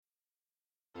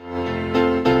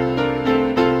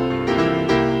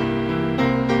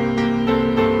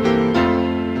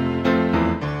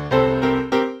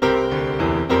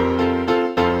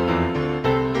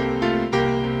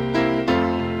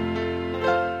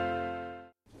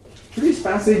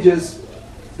this passage is,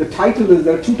 the title is,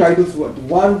 there are two titles.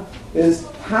 One is,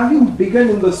 having begun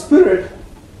in the Spirit,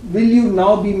 will you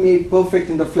now be made perfect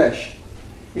in the flesh?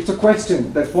 It's a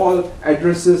question that Paul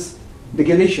addresses the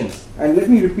Galatians. And let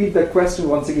me repeat that question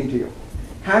once again to you.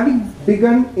 Having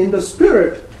begun in the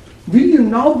Spirit, will you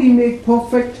now be made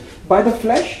perfect by the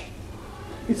flesh?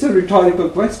 It's a rhetorical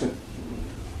question.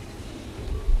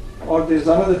 Or there's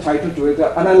another title to it,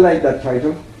 and I like that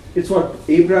title. It's what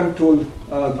Abraham told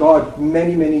God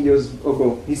many, many years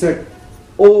ago. He said,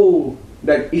 "Oh,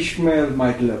 that Ishmael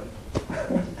might live."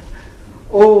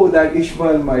 Oh, that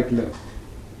Ishmael might live.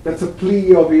 That's a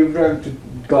plea of Abraham to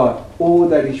God. Oh,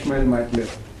 that Ishmael might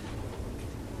live.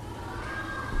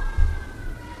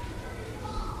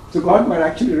 So God might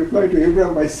actually reply to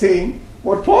Abraham by saying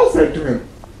what Paul said to him.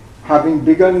 Having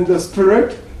begun in the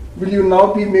Spirit, will you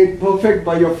now be made perfect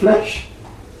by your flesh?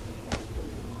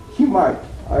 He might.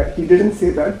 He didn't say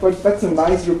that, but that's a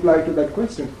nice reply to that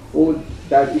question. Oh,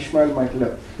 that Ishmael might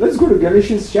live. Let's go to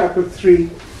Galatians chapter 3.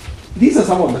 These are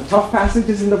some of the tough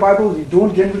passages in the Bible. We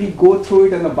don't generally go through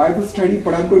it in a Bible study,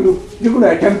 but we're going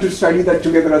to attempt to study that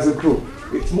together as a group.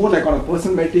 It's more like on a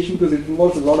personal meditation because it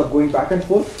involves a lot of going back and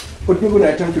forth, but we're going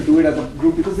to attempt to do it as a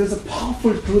group because there's a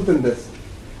powerful truth in this.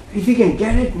 If we can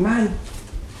get it, man,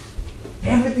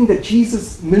 everything that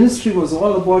Jesus' ministry was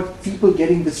all about, people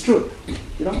getting this truth,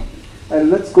 you know. And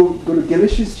let's go to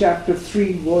Galatians chapter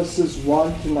 3, verses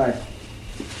 1 to 9.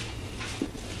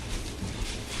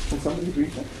 Can somebody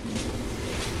read that?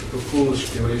 O foolish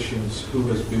Galatians, who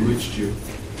has bewitched you,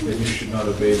 that you should not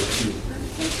obey the truth,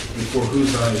 before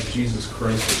whose eyes Jesus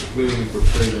Christ is clearly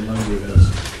portrayed among you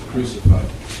as crucified.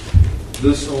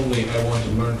 This only I want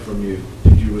to learn from you.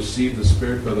 Did you receive the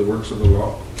Spirit by the works of the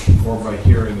law, or by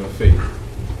hearing of faith?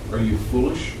 Are you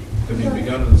foolish? Having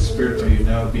begun in the Spirit, are you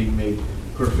now being made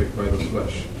perfect by the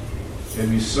flesh?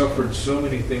 Have you suffered so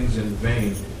many things in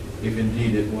vain, if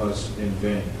indeed it was in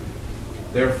vain?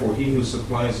 Therefore, he who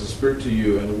supplies the Spirit to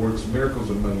you and works miracles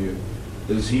among you,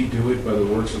 does he do it by the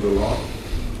works of the law,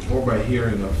 or by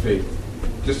hearing of faith?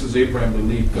 Just as Abraham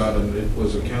believed God, and it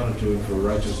was accounted to him for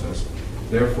righteousness.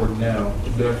 Therefore know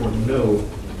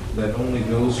that only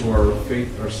those who are of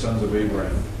faith are sons of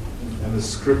Abraham. And the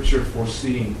Scripture,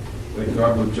 foreseeing that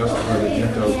God would justify the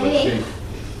Gentiles by faith,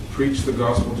 preached the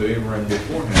gospel to Abraham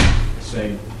beforehand,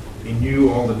 saying, "In you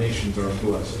all the nations are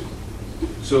blessed."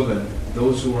 So then,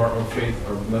 those who are of faith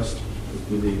are blessed with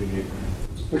believing Abraham.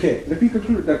 Okay, let me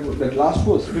conclude that last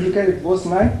verse. We look at it, verse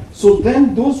 9. So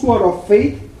then, those who are of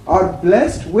faith are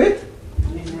blessed with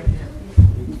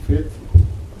faith.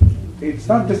 It's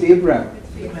not just Abraham.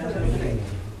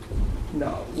 No,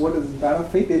 what is that of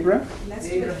faith, Abraham?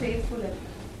 Blessed with faithful.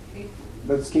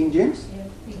 That's King James?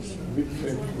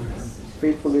 Yeah.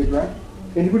 Faithful Abraham.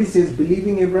 Anybody says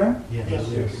believing Abraham? Yes.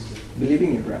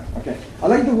 Believing Abraham. Okay. I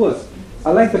like the verse.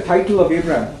 I like the title of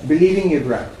Abraham. Believing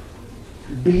Abraham.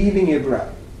 Believing Abraham.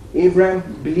 Abraham,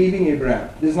 believing Abraham.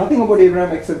 There's nothing about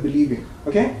Abraham except believing.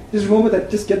 Okay? Just remember that.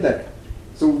 Just get that.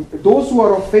 So those who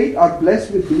are of faith are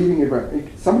blessed with believing Abraham.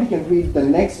 Somebody can read the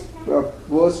next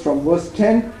verse from verse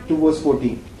 10 to verse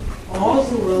 14. All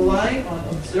who rely on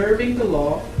observing the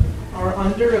law are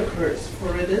under a curse,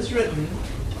 for it is written,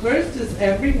 "Cursed is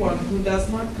everyone who does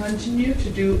not continue to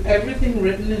do everything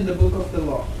written in the book of the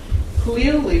law."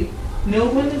 Clearly, no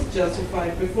one is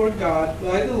justified before God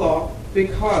by the law,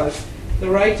 because the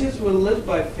righteous will live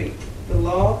by faith. The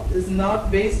law is not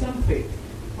based on faith.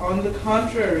 On the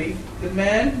contrary, the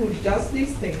man who does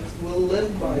these things will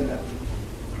live by them.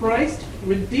 Christ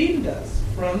redeemed us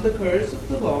from the curse of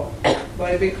the law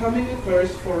by becoming a curse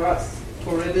for us.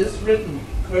 For it is written,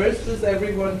 "Cursed is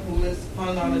everyone who is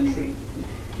hung on a tree."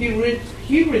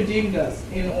 He redeemed us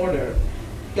in order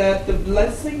that the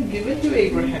blessing given to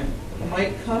Abraham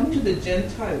might come to the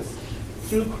Gentiles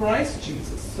through Christ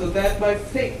Jesus, so that by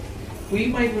faith we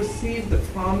might receive the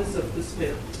promise of the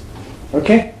Spirit.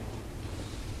 Okay?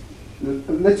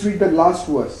 Let's read the last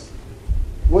verse.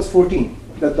 Verse 14.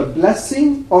 That the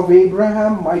blessing of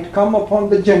Abraham might come upon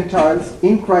the Gentiles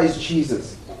in Christ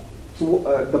Jesus. So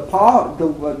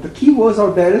the key verse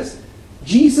out there is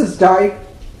Jesus died.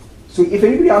 So if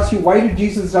anybody asks you why did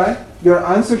Jesus die, your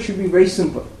answer should be very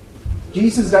simple.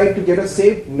 Jesus died to get us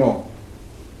saved? No.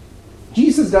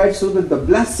 Jesus died so that the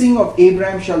blessing of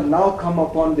Abraham shall now come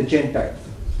upon the Gentiles.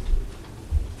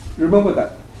 Remember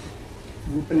that.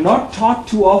 Not taught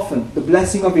too often, the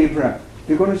blessing of Abraham.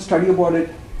 We're going to study about it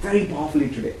very powerfully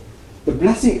today. The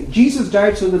blessing, Jesus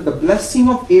died so that the blessing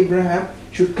of Abraham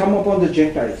should come upon the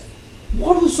Gentiles.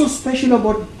 What was so special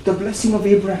about the blessing of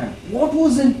Abraham? What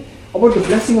was it about the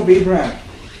blessing of Abraham?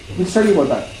 We'll study about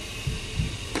that.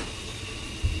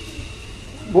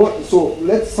 So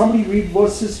let somebody read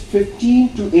verses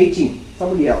 15 to 18.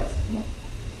 Somebody else.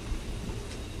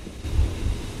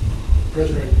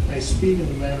 Brethren, I speak in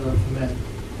the manner of men,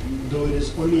 though it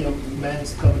is only a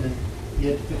man's covenant,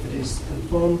 yet if it is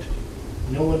confirmed,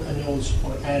 no one annuls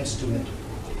or adds to it.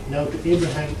 Now to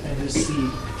Abraham and his seed,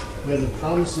 where the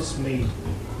promise is made,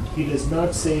 he does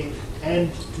not say,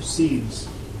 and to seeds,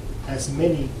 as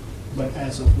many, but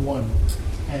as of one,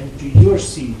 and to your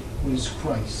seed, who is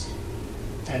Christ.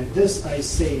 And this I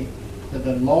say, that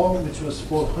the law which was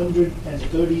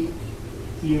 430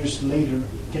 years later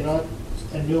cannot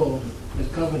annul the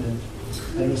covenant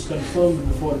that was confirmed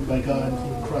before by God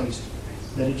in Christ,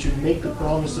 that it should make the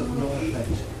promise of no effect.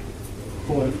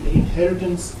 For if the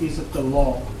inheritance is of the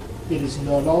law, it is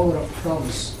no longer of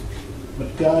promise,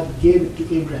 but God gave it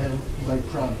to Abraham by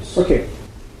promise. Okay,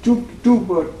 two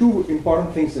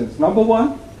important things is. Number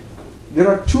one, there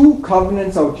are two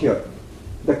covenants out here.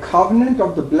 The covenant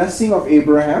of the blessing of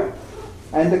Abraham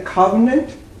and the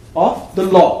covenant of the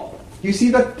law. You see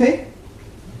that thing?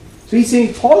 So he's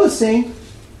saying, Paul is saying,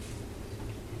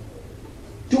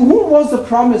 to whom was the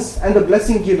promise and the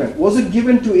blessing given? Was it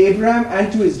given to Abraham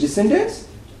and to his descendants?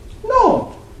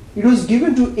 No. It was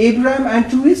given to Abraham and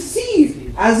to his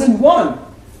seed, as in one.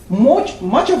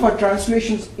 Much of our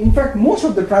translations, in fact, most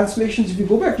of the translations, if you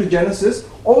go back to Genesis,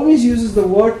 always uses the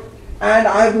word, and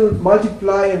I will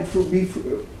multiply and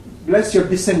bless your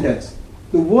descendants.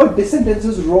 The word descendants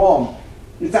is wrong.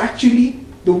 It's actually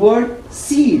the word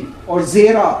seed or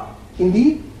zerah in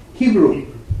the Hebrew.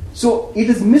 So it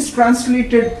is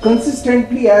mistranslated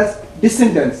consistently as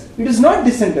descendants. It is not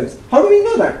descendants. How do we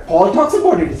know that? Paul talks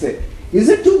about it. He said, is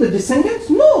it to the descendants?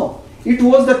 No. It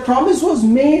was the promise was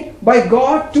made by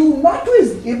God to, not to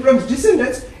his Abraham's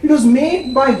descendants, it was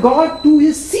made by God to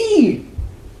his seed.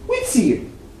 Which seed?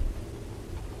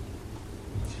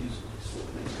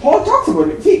 Paul talks about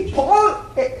it. See, Paul,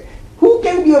 who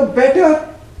can be a better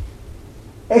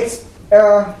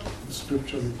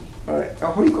Scripture.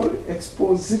 what do you call it?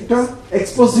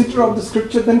 Expositor of the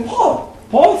scripture than Paul.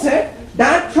 Paul said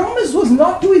that promise was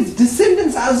not to his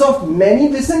descendants as of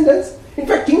many descendants. In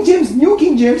fact, New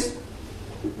King James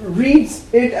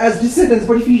reads it as descendants,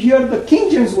 but if you hear the King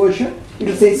James version, it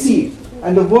will say seed.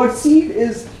 And the word seed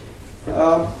is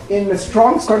in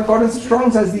Strong's Concordance,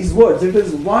 Strong's has these words. It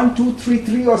is 1, 2, 3,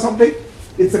 3 or something.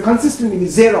 It's a consistent meaning.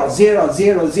 Zera, zera,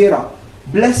 zera, zera.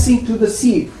 Blessing to the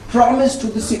seed. Promise to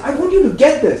the seed. I want you to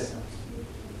get this.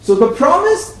 So the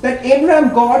promise that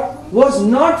Abraham got was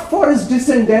not for his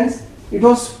descendants. It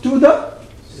was to the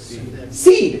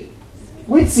seed.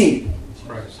 Which seed?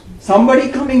 Christ. Somebody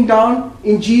coming down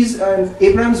in Jesus and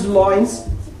Abraham's loins,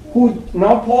 who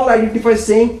now Paul identifies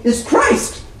saying is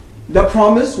Christ. The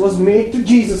promise was made to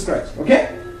Jesus Christ.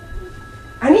 Okay?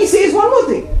 And he says one more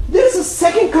thing. There is a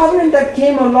second covenant that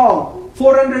came along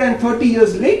 430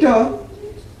 years later,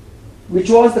 which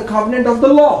was the covenant of the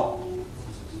law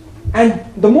and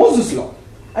the Moses law.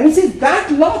 And he says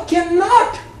that law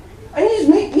cannot, and he's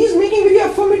making very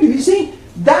affirmative. He's saying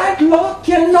that law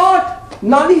cannot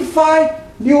nullify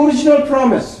the original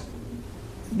promise.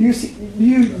 Do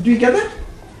you get that?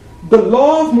 The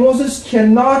law of Moses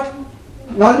cannot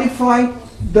nullify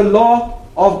the law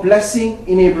of blessing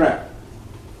in Abraham.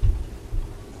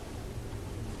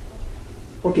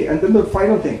 Okay, and then the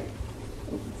final thing.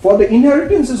 For the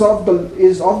inheritance is of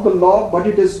the law, but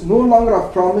it is no longer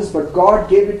of promise, but God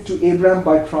gave it to Abraham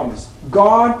by promise.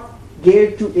 God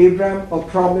gave to Abraham a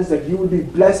promise that you will be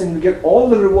blessed and you will get all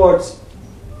the rewards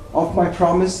of my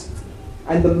promise.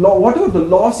 And the law, whatever the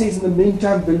law says in the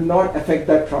meantime, will not affect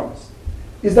that promise.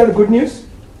 Is that good news?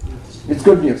 It's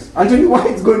good news. I'll tell you why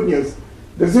it's good news.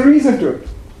 There's a reason to it.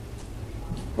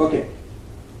 Okay.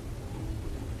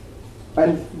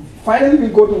 And finally,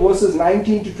 we'll go to verses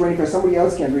 19 to 25. Somebody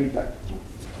else can read that.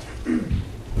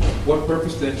 What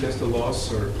purpose then does the law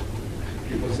serve?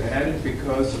 It was added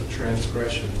because of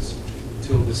transgressions,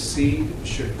 till the seed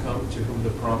should come to whom the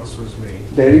promise was made.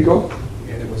 There you go.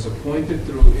 And it was appointed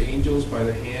through angels by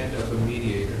the hand of a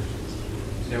mediator.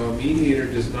 Now a mediator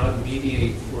does not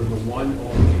mediate for the one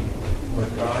only,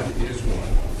 but God is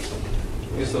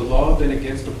one. Is the law then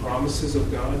against the promises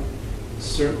of God?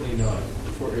 Certainly not.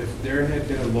 For if there had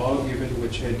been a law given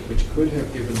which could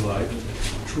have given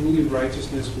life, truly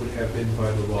righteousness would have been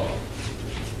by the law.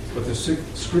 But the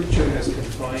Scripture has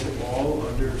confined all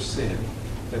under sin,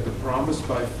 that the promise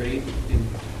by faith in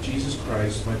Jesus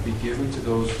Christ might be given to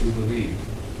those who believe.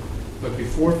 But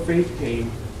before faith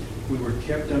came, we were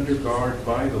kept under guard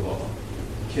by the law,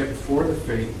 kept for the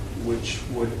faith which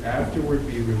would afterward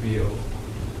be revealed.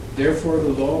 Therefore the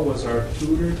law was our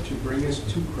tutor to bring us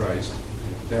to Christ,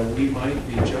 that we might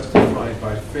be justified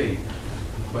by faith.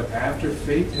 But after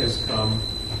faith has come,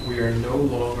 we are no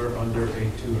longer under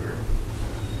a tutor.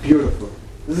 Beautiful.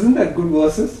 Isn't that good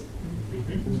verses?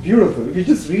 It's beautiful. If you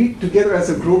just read together as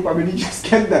a group, I mean, you just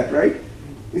get that, right?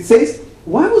 It says,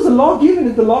 why was the law given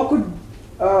if the law could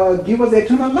give us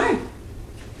eternal life?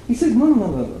 He says,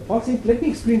 no. Paul said, let me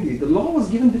explain to you. The law was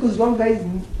given because you all guys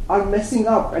are messing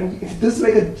up, and this is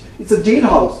like it's a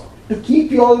jailhouse to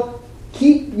keep you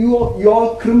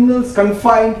all criminals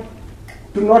confined,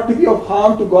 to not to be of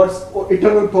harm to God's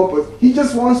eternal purpose. He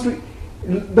just wants to.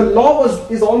 The law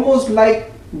is almost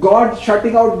like God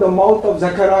shutting out the mouth of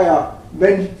Zechariah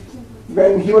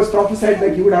when he was prophesied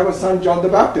that he would have a son, John the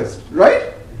Baptist,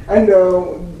 right? And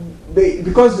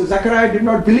because Zechariah did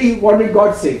not believe, what did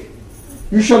God say?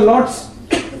 You shall not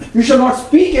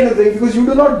speak anything because you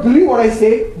do not believe what I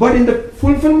say, but in the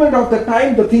fulfillment of the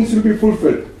time, the things will be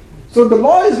fulfilled. So the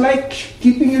law is like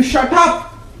keeping you shut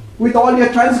up with all your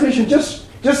transgression. Just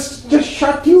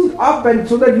shut you up, and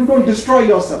so that you don't destroy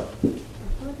yourself.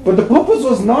 But the purpose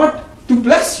was not to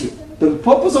bless you. The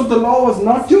purpose of the law was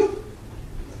not to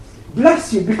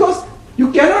bless you, because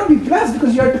you cannot be blessed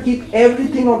because you have to keep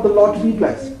everything of the law to be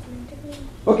blessed.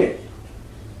 Okay.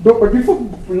 But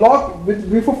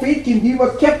before faith came, we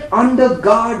were kept under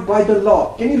guard by the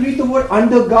law. Can you read the word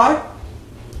under guard?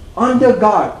 Under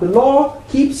guard. The law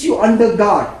keeps you under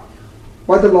guard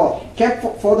by the law. Kept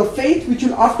for the faith which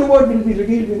will afterward will be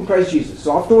revealed in Christ Jesus.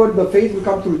 So afterward the faith will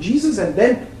come through Jesus, and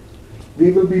then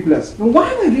we will be blessed. Now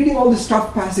why am I reading all these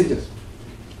tough passages?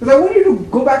 Because I want you to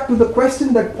go back to the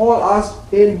question that Paul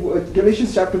asked in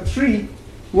Galatians chapter 3,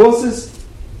 verses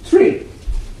 3.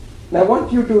 And I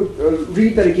want you to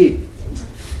read that again.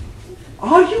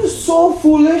 Are you so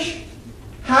foolish?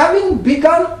 Having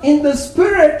begun in the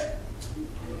Spirit,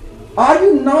 are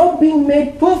you now being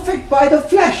made perfect by the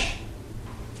flesh?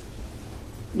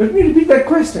 Let me repeat that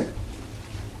question.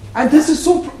 And this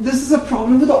is a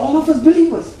problem with all of us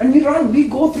believers. And we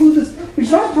go through this.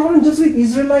 It's not a problem just with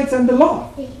Israelites and the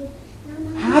law.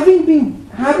 Having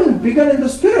begun in the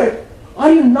Spirit,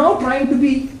 are you now trying to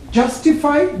be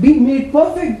justified, being made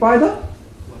perfect by the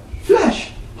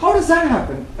flesh? How does that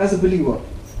happen as a believer?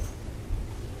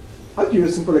 I'll give you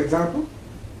a simple example.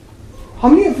 How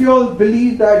many of you all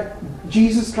believe that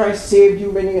Jesus Christ saved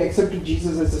you when you accepted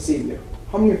Jesus as a Savior?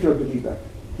 How many of you all believe that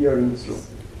here in this room?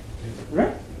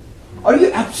 Right? Are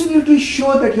you absolutely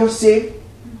sure that you're saved?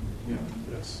 Yeah,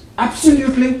 yes.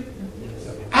 Absolutely?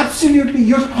 Absolutely?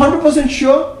 You're 100%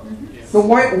 sure? Yes. So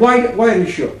why are you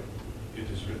sure? It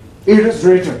is written. It is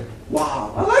written.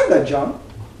 Wow, I like that, John.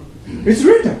 It's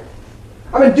written.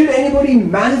 I mean, did anybody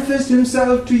manifest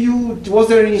himself to you? Was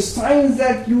there any signs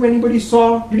that anybody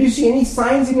saw? Did you see any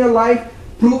signs in your life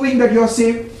proving that you're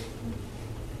saved?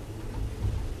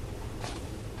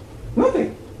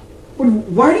 Nothing. But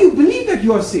why do you believe that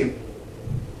you are saved?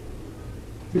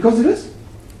 Because it is.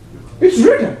 It's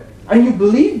written. And you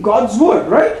believe God's word,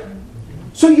 right?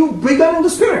 So you began in the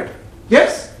Spirit.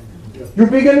 Yes? You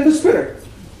began in the Spirit.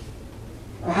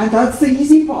 And that's the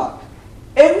easy part.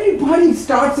 Everybody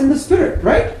starts in the Spirit,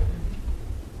 right?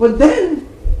 But then,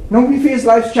 now we face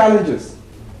life's challenges.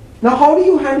 Now how do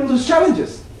you handle those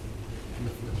challenges?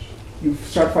 You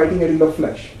start fighting it in the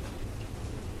flesh.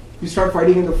 You start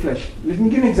fighting in the flesh. Let me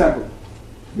give an example.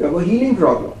 You have a healing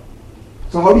problem.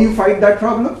 So how do you fight that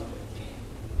problem?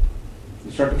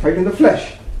 You start to fight in the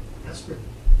flesh. That's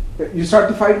right. You start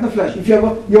to fight in the flesh. If you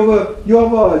have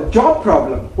a job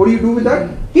problem, what do you do with that?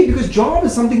 Hey, because job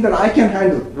is something that I can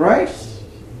handle, right?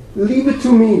 Leave it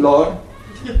to me, Lord.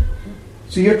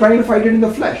 So you're trying to fight it in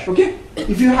the flesh, okay?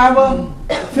 If you have a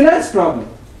finance problem,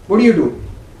 what do?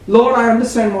 Lord, I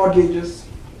understand mortgages.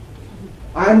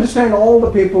 I understand all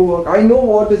the paperwork. I know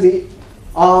what is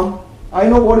arm. I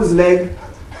know what is leg.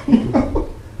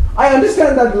 I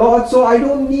understand that, Lord, so I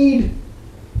don't need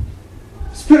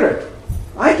spirit.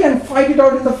 I can fight it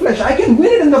out in the flesh. I can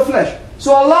win it in the flesh.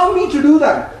 So allow me to do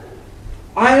that.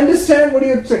 I understand what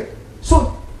you're saying.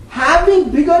 So, having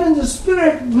begun in the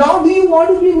Spirit, now do you want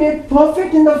to be made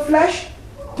perfect in the flesh?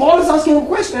 Paul is asking a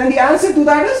question, and the answer to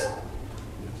that is?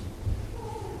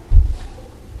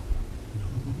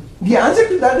 The answer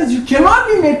to that is you cannot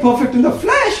be made perfect in the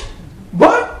flesh,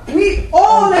 but we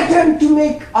all attempt to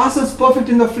make ourselves perfect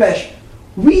in the flesh.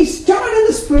 We start in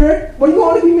the Spirit, but you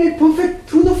want to be made perfect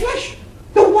through the flesh.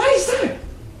 Now why is that?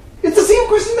 It's the same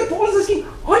question that Paul is asking.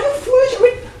 Are you foolish? I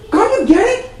mean, can't you get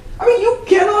it? I mean, you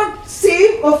cannot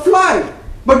save a fly,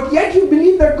 but yet you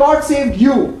believe that God saved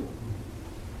you.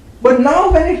 But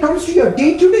now when it comes to your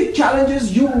day-to-day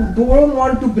challenges, you don't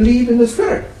want to believe in the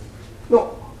Spirit.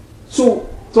 No. So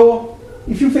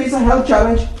if you face a health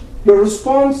challenge, your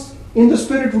response in the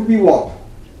Spirit would be what?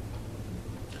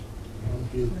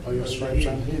 Healed by your stripes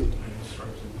I'm healed.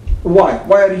 Why?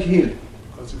 Why are you healed?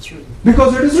 Because it's written.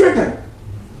 Because it is written.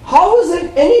 How is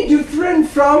it any different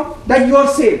from that you are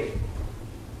saved?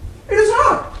 It is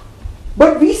not.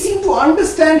 But we seem to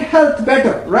understand health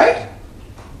better, right?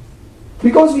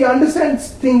 Because we understand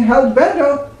health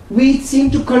better, we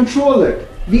seem to control it.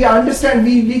 We understand,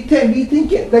 we think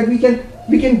that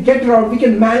we can get around, we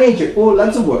can manage it. Oh,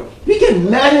 that's a word. We can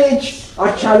manage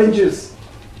our challenges.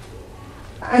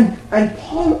 And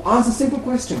Paul asks a simple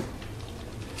question.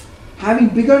 Having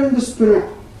begun in the Spirit,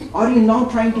 are you now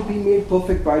trying to be made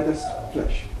perfect by this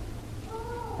flesh?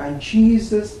 And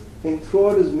Jesus,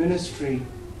 throughout his ministry,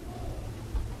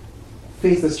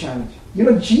 faced this challenge. You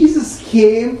know, Jesus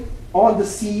came on the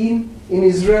scene in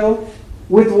Israel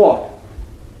with what?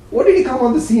 What did he come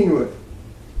on the scene with?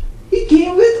 He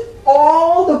came with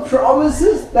all the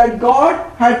promises that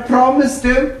God had promised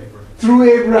him through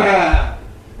Abraham.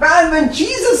 Man, when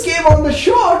Jesus came on the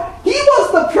shore, he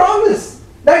was the promise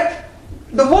that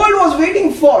the world was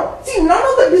waiting for. See, none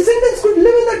of the descendants could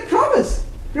live in that promise.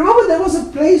 Remember, there was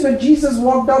a place where Jesus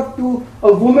walked up to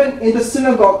a woman in the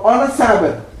synagogue on a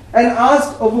Sabbath and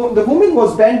asked, the woman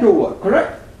was bent over,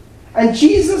 correct? And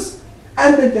Jesus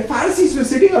and the Pharisees were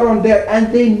sitting around there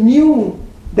and they knew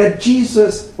that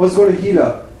Jesus was going to heal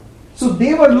her. So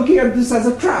they were looking at this as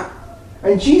a trap.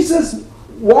 And Jesus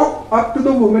walked up to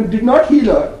the woman, did not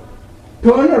heal her,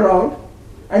 turned around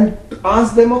and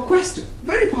asked them a question.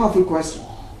 Very powerful question.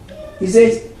 He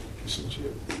says,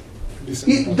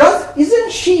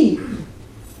 isn't she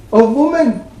a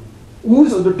woman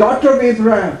who's the daughter of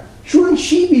Abraham? Shouldn't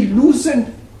she be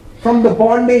loosened from the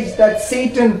bondage that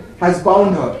Satan has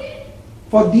bound her?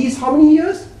 For these how many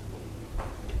years?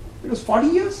 It was 40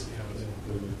 years?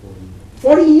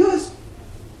 40 years.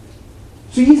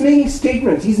 So he's making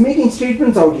statements. He's making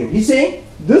statements out here. He's saying,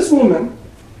 this woman,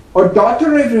 a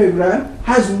daughter of Abraham,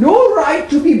 has no right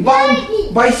to be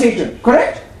bound by Satan.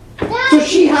 Correct? So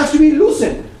she has to be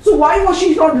loosened. So why was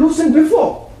she not loosened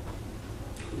before?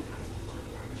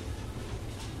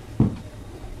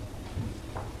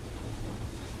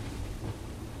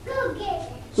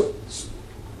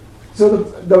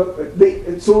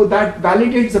 So that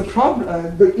validates the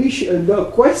problem, the issue, the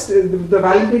question, the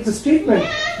validates the statement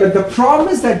that the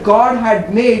promise that God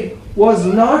had made was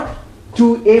not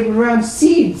to Abraham's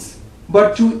seeds,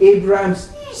 but to Abraham's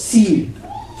seed.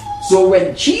 So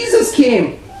when Jesus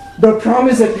came, the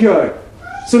promise appeared.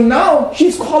 So now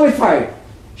she's qualified.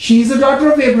 She is a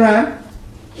daughter of Abraham.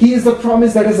 He is the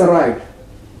promise that has arrived,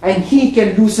 and he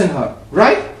can loosen her,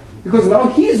 right? Because now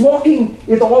he is walking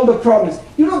with all the promise.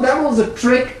 You know, that was a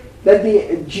trick that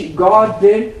God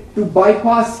did to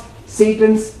bypass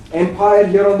Satan's empire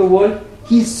here on the world.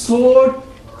 He sowed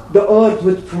the earth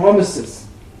with promises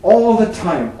all the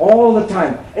time.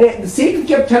 And Satan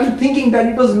kept thinking that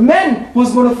it was men who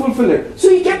was going to fulfill it. So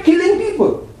he kept killing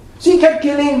people. So he kept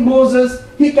killing Moses.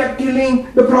 He kept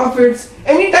killing the prophets.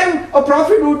 Anytime a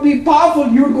prophet would be powerful,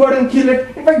 he would go out and kill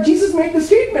it. In fact, Jesus made the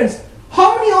statements.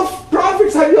 How many of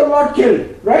prophets have you not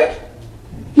killed? Right?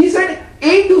 He said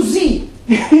A to Z.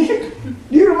 Do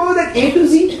you remember that A to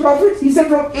Z prophets? He said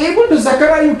from Abel to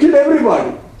Zechariah you killed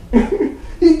everybody.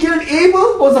 He killed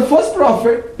Abel, was the first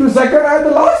prophet, to Zechariah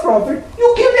the last prophet.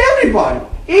 You killed everybody.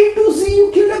 A to Z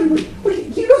you killed everybody. But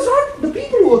he was not the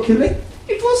people who were killing.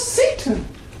 It was Satan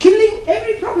killing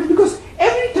every prophet. Because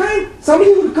every time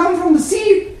somebody would come from the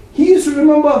seed, he used to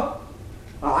remember,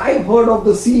 I heard of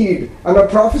the seed and a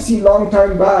prophecy long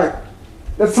time back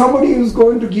that somebody was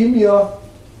going to give me a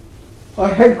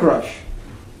head crush.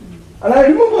 And I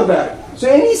remember that. So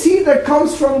any seed that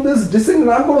comes from this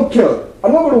descendant, I'm going to kill.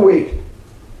 I'm not going to wait.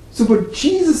 So but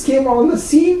Jesus came on the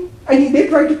scene and they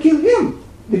tried to kill him.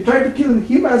 They tried to kill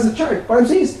him as a child. What I'm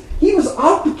saying is, he was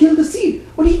out to kill the seed.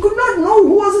 But he could not know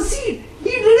who was the seed.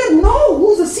 He didn't know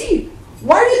who's the seed.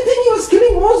 Why do you think he was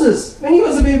killing Moses when he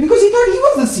was a baby? Because he thought he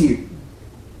was the seed.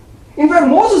 In fact,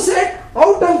 Moses said,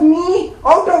 out of me,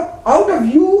 out of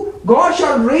you, God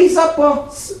shall raise up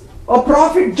a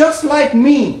prophet just like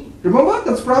me. Remember,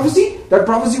 that's prophecy? That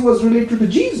prophecy was related to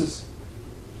Jesus.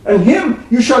 And him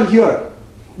you shall hear.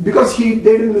 Because they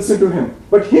didn't listen to him.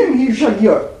 But him you shall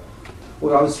hear.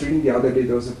 Well, I was reading the other day,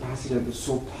 there was a passage that was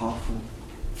so powerful.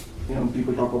 You know,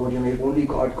 people talk about, if only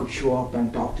God could show up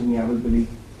and talk to me, I will believe.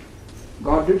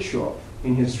 God did show up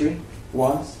in history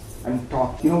once and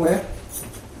talked. You know where?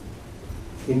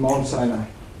 In Mount Sinai.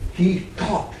 He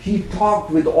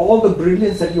talked with all the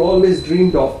brilliance that he always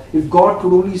dreamed of. If God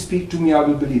could only speak to me, I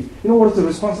will believe. You know what is the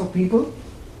response of people?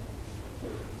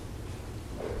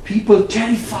 People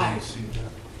terrified.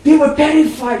 They were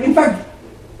terrified. In fact,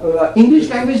 English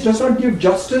language does not give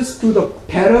justice to the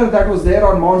terror that was there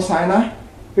on Mount Sinai.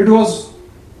 It was,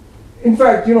 in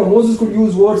fact, Moses could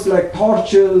use words like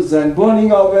torches and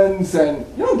burning ovens, and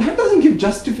that doesn't give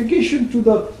justification to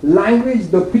the language,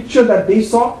 the picture that they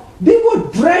saw. They were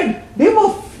dread. They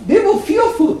were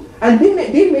fearful, and they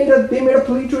made a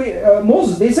plea to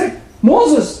Moses. They said,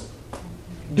 Moses,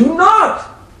 do not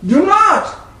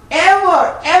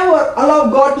ever allow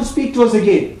God to speak to us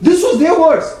again. This was their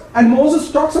words. And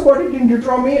Moses talks about it in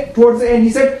Deuteronomy towards the end. He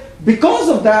said, because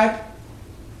of that,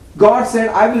 God said,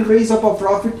 I will raise up a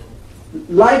prophet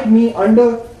like me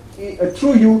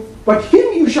through you, but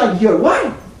him you shall hear.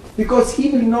 Why? Because he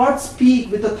will not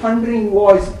speak with a thundering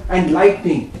voice and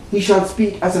lightning. He shall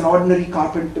speak as an ordinary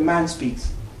carpenter man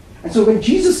speaks. And so when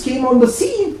Jesus came on the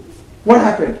scene, what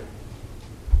happened?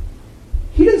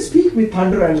 He didn't speak with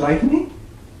thunder and lightning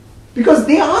because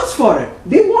they asked for it.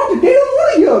 They don't want to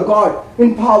hear God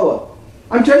in power.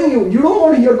 I'm telling you, you don't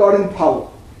want to hear God in power.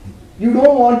 You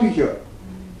don't want to hear.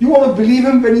 You want to believe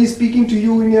Him when He's speaking to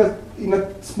you in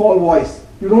a small voice.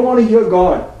 You don't want to hear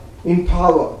God in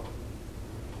power.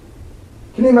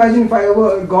 Can you imagine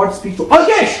if God speaks to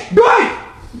Alkesh, do it!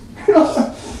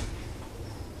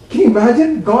 Can you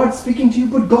imagine God speaking to you?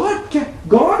 But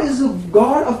God is a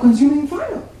God of consuming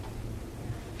fire.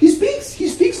 He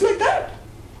speaks like that.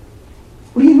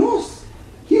 But He knows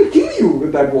He'll kill you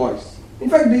with that voice. In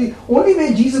fact, the only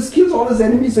way Jesus kills all His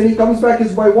enemies when He comes back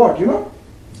is by what?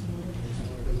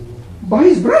 By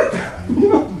His breath.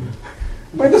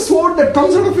 By the sword that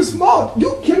comes out of His mouth.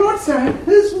 You cannot stand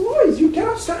His voice. You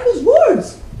cannot stand His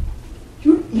words.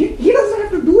 He doesn't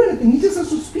have to do anything. He just has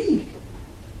to speak.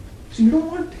 So you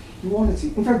want to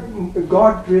see. In fact,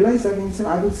 God realized that and He said,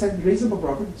 I will raise up a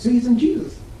prophet. So He's in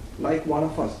Jesus, like one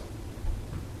of us.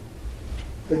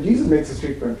 Then Jesus makes a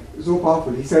statement. It's so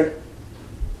powerful. He said,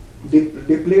 they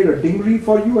played a dingri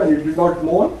for you and you did not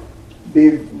mourn.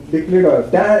 They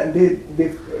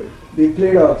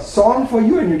played a song for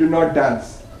you and you did not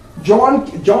dance. John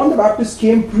the Baptist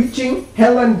came preaching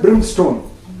hell and brimstone.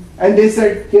 And they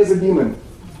said, here's a demon.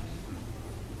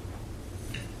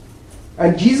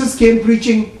 And Jesus came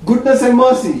preaching goodness and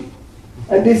mercy.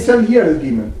 And they still hear the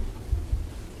demon.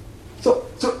 So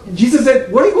Jesus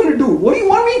said, what are you going to do? What do you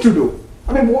want me to do?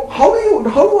 I mean, how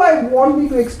do I want me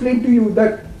to explain to you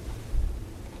that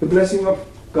the blessing of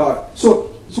God?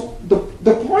 So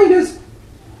the point is,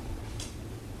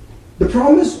 the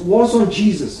promise was on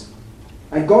Jesus.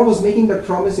 And God was making that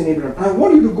promise in Abraham. And I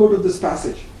want you to go to this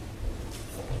passage.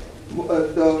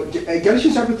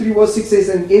 Galatians chapter 3 verse 6 says,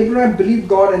 and Abraham believed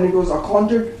God and it was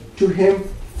accounted to him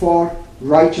for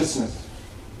righteousness.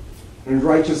 And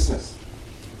righteousness.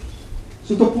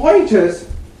 So the point is,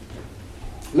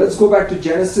 let's go back to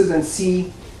Genesis and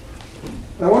see.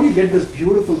 I want you to get this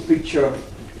beautiful picture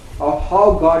of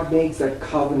how God makes that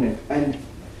covenant. And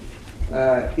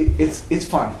it's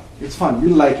fun. It's fun.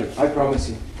 You'll like it. I promise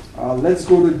you. Let's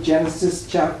go to Genesis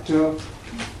chapter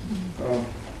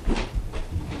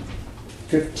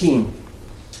 15.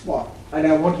 Wow. And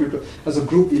I want you to, as a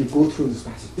group, we'll go through this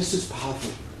passage. This is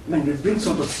powerful. Man, it brings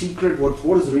out a secret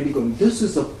what is really going on. This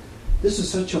is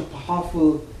such a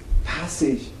powerful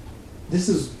passage. This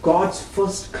is God's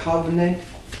first covenant,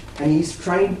 and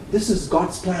this is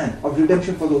God's plan of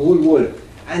redemption for the whole world.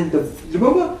 And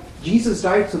remember, Jesus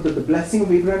died so that the blessing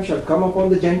of Abraham shall come upon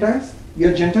the Gentiles. We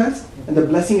are Gentiles, and the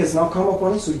blessing has now come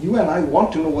upon us. So you and I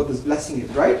want to know what this blessing is,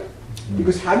 right?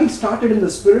 Because having started in the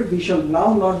Spirit, we shall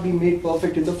now not be made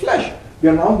perfect in the flesh. We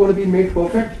are now going to be made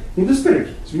perfect in the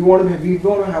Spirit. So we want to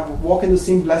walk in the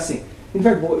same blessing. In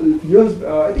fact, years,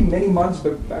 I think many months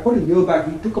back, about a year back,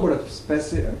 we took about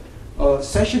a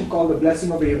session called the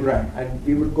Blessing of Abraham, and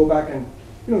we would go back and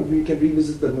we can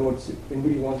revisit the notes. If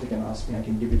anybody wants, they can ask me. I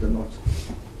can give you the notes.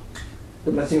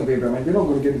 The blessing of Abraham. And we're not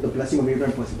going to get into the blessing of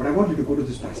Abraham per se, but I want you to go to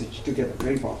this passage together.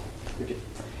 Very powerful. Okay.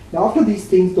 Now, after these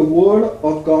things, the word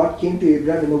of God came to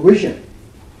Abraham in a vision.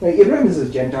 Now, Abraham is a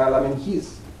Gentile. I mean,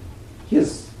 he's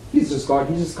just God.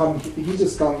 He just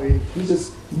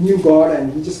knew God,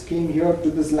 and he just came here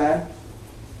to this land.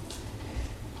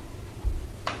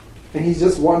 And he's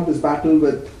just won this battle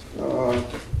with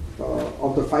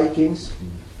of the 5 kings.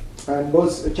 And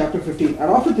chapter 15.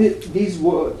 And after these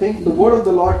things, the word of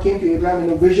the Lord came to Abraham in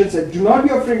a vision, said, do not be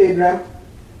afraid, Abraham.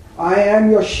 I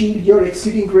am your shield, your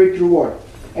exceeding great reward.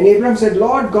 And Abraham said,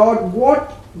 Lord God,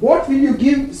 what will you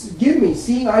give me,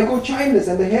 seeing I go childless,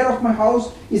 and the heir of my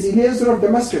house is Eliezer of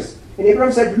Damascus? And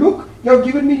Abraham said, look, you have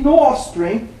given me no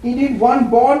offspring. Indeed, one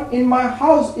born in my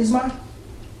house is my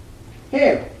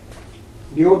heir.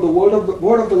 Behold, the word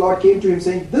of the Lord came to him,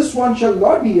 saying, this one shall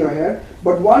not be your heir,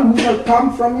 but one who shall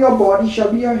come from your body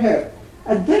shall be your heir.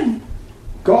 And then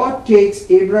God takes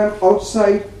Abraham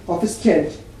outside of his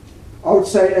tent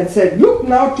outside and said, "Look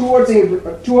now towards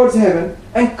heaven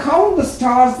and count the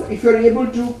stars if you are able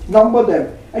to number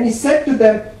them." And he said to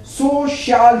them, "So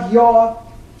shall your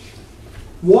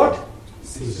what?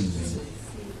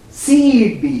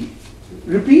 Seed be."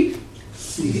 Repeat.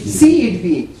 Seed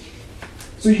be.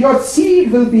 So your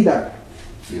seed will be that.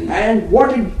 And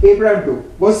what did Abraham do?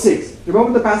 Verse 6.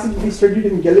 Remember the passage we studied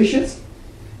in Galatians?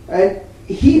 And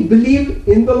he believed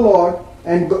in the Lord,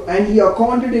 and he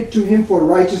accounted it to him for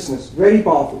righteousness. Very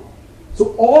powerful.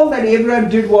 So all that Abraham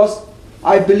did was,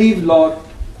 "I believe, Lord.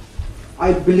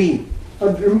 I believe."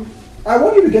 I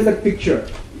want you to get that picture.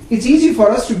 It's easy for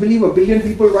us to believe 1 billion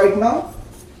people right now.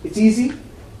 It's easy.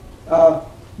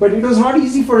 But it was not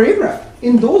easy for Abraham.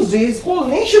 In those days, whole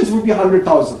nations would be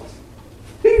 100,000.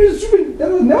 There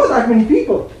were never that many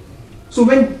people. So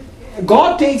when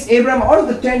God takes Abraham out of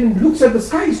the tent and looks at the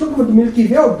sky, he's talking about the Milky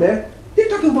Way out there. They're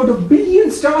talking about 1 billion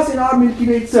stars in our Milky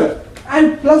Way itself,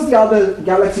 and plus the other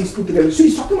galaxies put together. So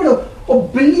he's talking about a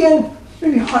billion,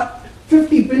 maybe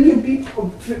 50 billion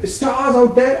people, stars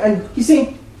out there, and he's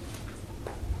saying,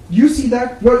 "You see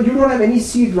that? You don't have any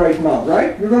seed right now,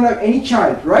 right? You don't have any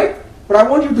child, right? But I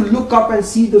want you to look up and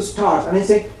see the stars." And I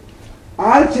say,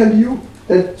 "I'll tell you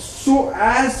that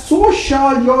so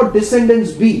shall your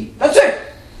descendants be." That's it.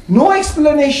 No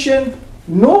explanation,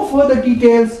 no further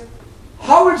details.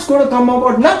 How it's going to come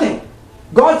about, nothing.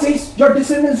 God says your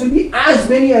descendants will be as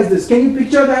many as this. Can you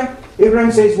picture that?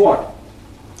 Abraham says what?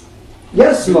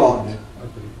 "Yes, Lord.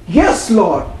 Yes,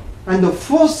 Lord." And the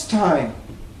first time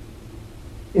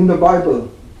in the Bible,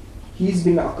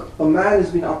 a man has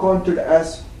been accounted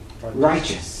as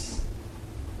righteous.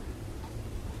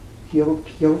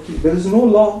 There is no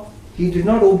law. He did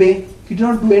not obey. He did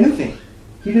not do anything.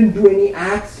 He didn't do any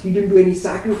acts. He didn't do any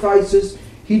sacrifices.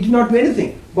 He did not do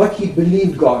anything. But he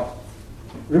believed God.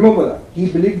 Remember that. He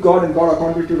believed God and God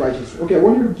accounted to righteousness. Okay, I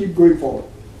want you to keep going forward.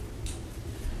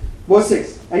 Verse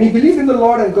 6. And he believed in the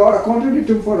Lord, and God accounted it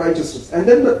to him for righteousness. And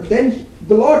then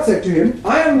the Lord said to him,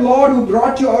 "I am Lord who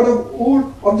brought you out of Ur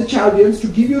of the Chaldeans to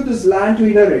give you this land to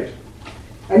inherit."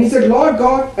 And he said, "Lord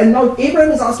God," and now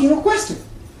Abraham is asking a question.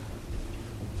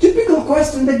 Typical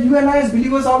question that you and I as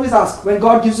believers always ask when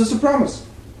God gives us a promise.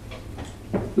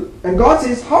 And God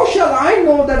says, "How shall I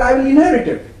know that I will inherit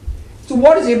it?" So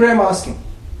what is Abraham asking?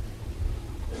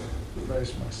 Where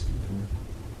is my seed?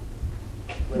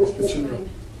 Where is the children?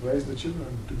 Where is the children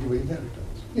to give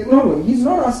inheritance? No, he's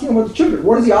not asking about the children.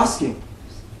 What is he asking?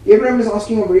 Abraham is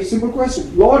asking a very simple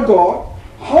question. "Lord God,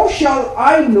 how shall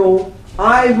I know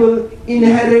I will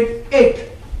inherit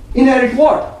it?" Inherit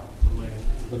what?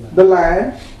 The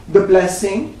land, the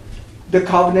blessing, the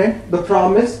covenant, the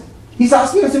promise. He's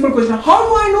asking a simple question. How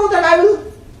do I know that I will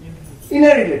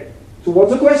inherit it? So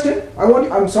what's the question?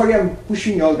 I'm sorry I'm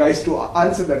pushing you all guys to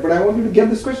answer that, but I want you to get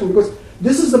this question because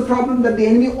this is the problem that the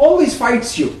enemy always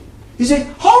fights you. He says,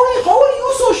 how are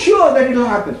you so sure that it will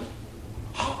happen?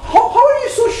 How are you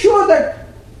so sure that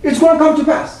it's going to come to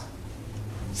pass?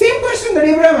 Same question that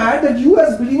Abraham had that you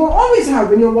as believer always have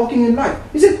when you're walking in life.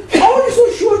 He said, how are you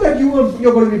so sure that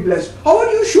you're going to be blessed? How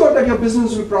are you sure that your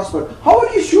business will prosper? How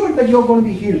are you sure that you're going to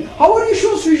be healed? How are you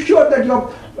so sure that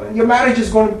your marriage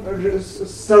is going to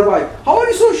survive? How are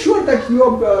you so sure that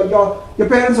your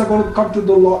parents are going to come to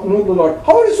know the Lord?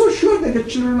 How are you so sure that your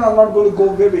children are not going to go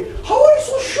away? How are you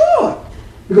so sure?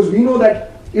 Because we know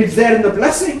that it's there in the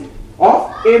blessing of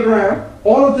Abraham.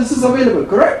 All of this is available,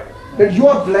 correct? That you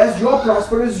are blessed, you are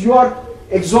prosperous, you are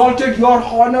exalted, you are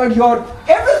honored,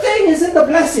 everything is in the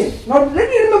blessing. Now let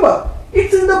me remember,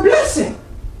 it's in the blessing.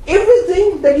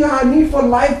 Everything that you have need for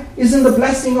life is in the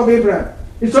blessing of Abraham.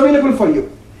 It's available for you.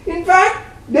 In fact,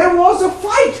 there was a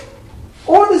fight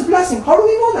over this blessing. How do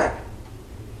we know that?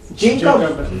 Jacob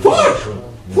fought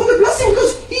for the blessing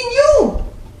because he knew.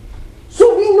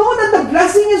 So we know that the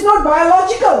blessing is not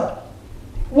biological.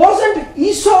 Wasn't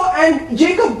Esau and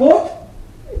Jacob both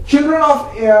children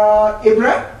of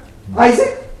Abraham?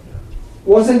 Isaac?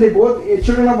 Wasn't they both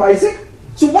children of Isaac?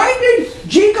 So why did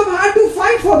Jacob have to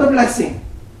fight for the blessing?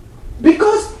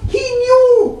 Because he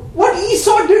knew what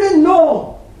Esau didn't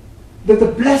know. That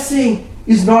the blessing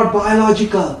is not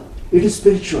biological. It is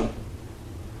spiritual.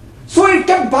 So it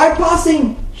kept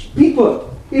bypassing people.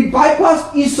 It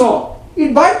bypassed Esau.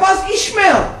 It bypassed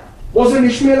Ishmael. Wasn't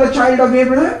Ishmael a child of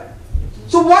Abraham?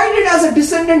 So why did as a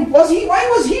descendant, why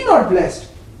was he not blessed?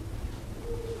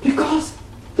 Because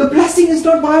the blessing is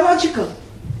not biological.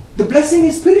 The blessing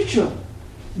is spiritual.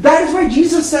 That is why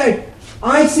Jesus said,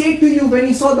 I say to you, when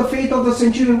he saw the faith of the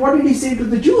centurion, what did he say to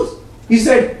the Jews? He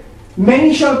said,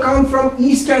 many shall come from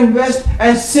east and west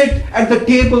and sit at the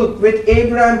table with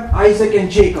Abraham, Isaac and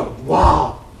Jacob.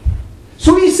 Wow.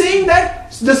 So he's saying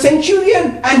that the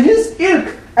centurion and his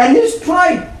ilk and his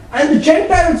tribe and the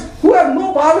Gentiles who have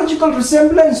no biological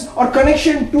resemblance or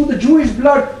connection to the Jewish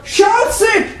blood shall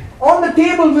sit on the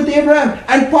table with Abraham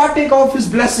and partake of his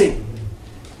blessing.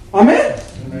 Amen?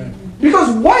 Amen.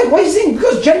 Because why? Why is he?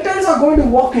 Because Gentiles are going to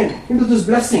walk into this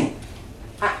blessing.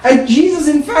 And Jesus,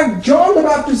 in fact, John the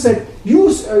Baptist said,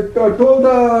 told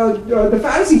the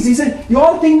Pharisees, he said, you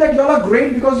all think that you all are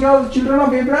great because you are the children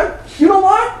of Abraham? You know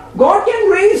what? God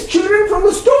can raise children from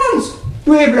the stones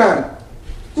to Abraham.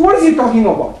 So what is he talking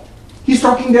about? He's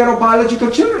talking there of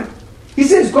biological children. He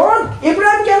says, God,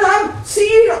 Abraham can have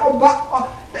seed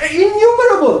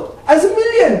innumerable, as a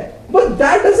million. But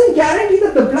that doesn't guarantee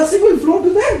that the blessing will flow to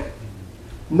them.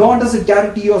 Nor does it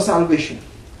guarantee your salvation.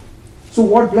 So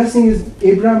what blessing is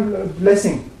Abraham's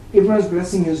blessing? Abraham's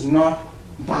blessing is not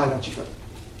biological.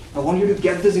 I want you to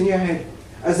get this in your head.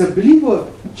 As a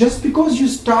believer, just because you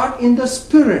start in the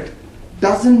Spirit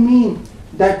doesn't mean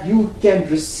that you can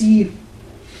receive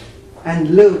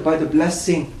and live by the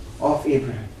blessing of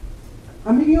Abraham.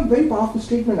 I'm making a very powerful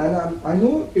statement, and I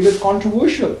know it is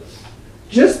controversial.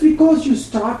 Just because you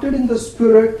started in the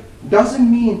Spirit doesn't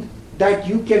mean that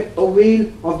you can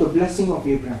avail of the blessing of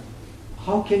Abraham.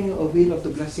 How can you avail of the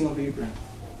blessing of Abraham?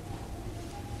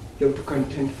 You have to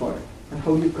contend for it. And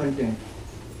how you contend?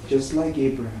 Just like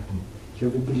Abraham, you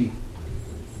have to believe.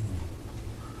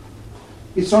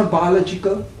 It's not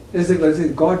biological. As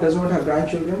if God does not have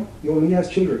grandchildren, He only has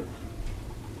children.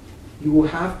 You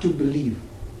have to believe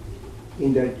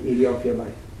in that area of your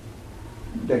life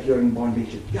that you are in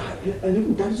bondage. Yeah,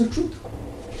 that is the truth.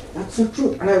 That's the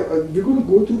truth. And we're going to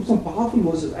go through some powerful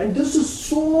verses. And this is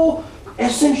so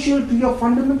essential to your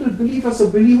fundamental belief as a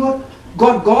believer.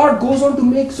 God goes on to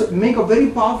make a very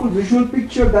powerful visual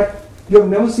picture that you have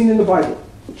never seen in the Bible.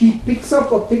 He picks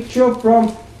up a picture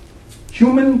from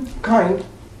humankind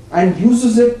and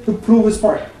uses it to prove his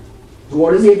point. So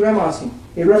what is Abraham asking?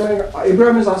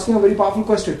 Abraham is asking a very powerful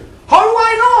question. How do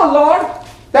I know, Lord,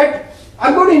 that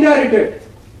I'm going to inherit it?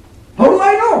 How do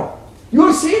I know?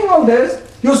 You're seeing all this.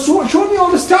 You showed me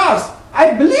all the stars.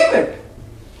 I believe it.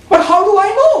 But how do I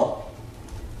know?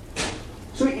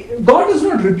 So God does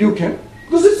not rebuke him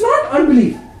because it's not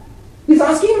unbelief. He's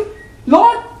asking,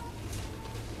 Lord,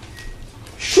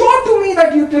 show to me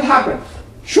that it will happen.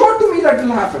 Show to me that it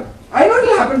will happen. I know it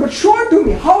will happen, but show it to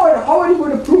me. How are you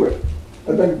going to prove it?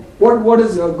 And then what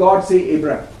does God say,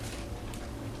 Abraham?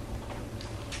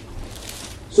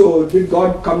 So did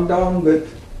God come down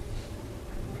with,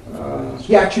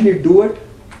 he actually do it?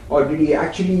 Or did he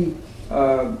actually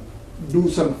do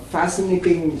some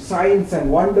fascinating signs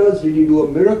and wonders? Did he do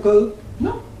a miracle?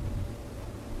 No.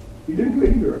 He didn't do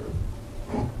any miracle.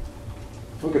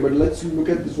 Okay, but let's look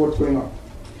at this, what's going on.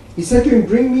 He said to him,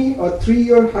 bring me a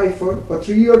 3-year heifer, a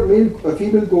 3-year male, a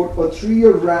female goat, a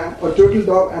 3-year ram, a turtle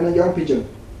dove, and a young pigeon.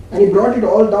 And he brought it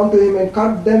all down to him and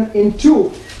cut them in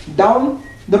two, down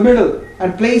the middle,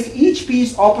 and placed each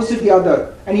piece opposite the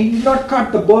other. And he did not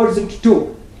cut the birds into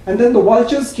two. And then the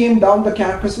vultures came down the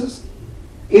carcasses.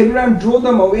 Abraham drove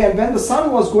them away, and when the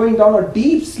sun was going down, a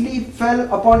deep sleep fell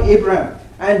upon Abraham.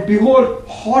 And behold,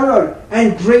 horror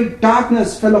and great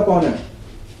darkness fell upon him.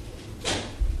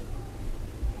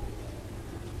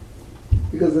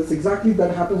 Because that's exactly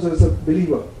that happens as a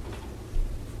believer.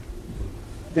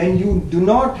 When you do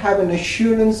not have an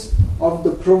assurance of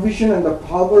the provision and the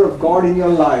power of God in your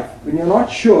life, when you're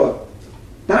not sure,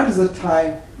 that is the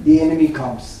time the enemy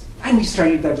comes. And we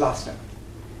studied that last time.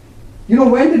 You know,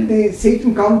 when did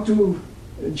Satan come to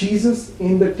Jesus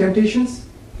in the temptations?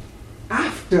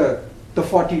 After the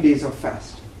 40 days of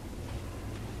fast.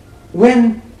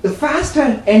 When the fast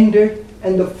had ended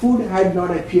and the food had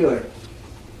not appeared.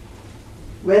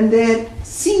 When there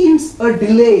seems a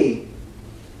delay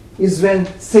is when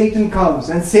Satan comes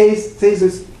and says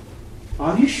this,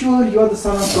 are you sure you are the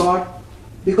Son of God?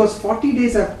 Because 40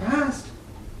 days have passed,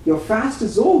 your fast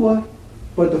is over,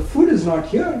 but the food is not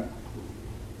here.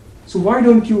 So why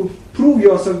don't you prove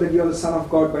yourself that you are the Son of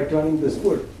God by turning this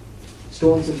food,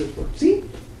 stones into food? See?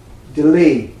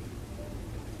 Delay.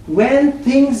 When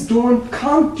things don't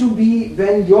come to be,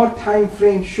 when your time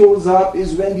frame shows up,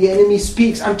 is when the enemy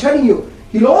speaks. I'm telling you,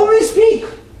 he'll always speak.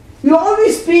 He'll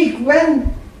always speak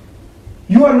when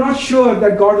you are not sure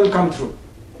that God will come through.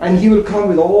 And he will come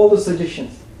with all the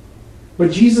suggestions.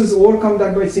 But Jesus overcome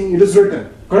that by saying, it is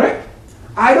written. Correct?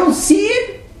 I don't see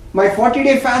it. My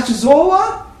 40-day fast is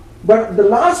over. But the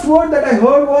last word that I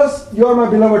heard was, you are my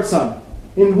beloved Son,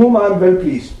 in whom I am well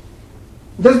pleased.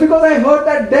 Just because I heard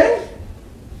that then,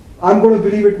 I'm going to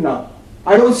believe it now.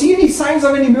 I don't see any signs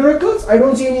of any miracles. I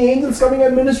don't see any angels coming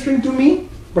and ministering to me.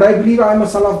 But I believe I am a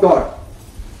son of God.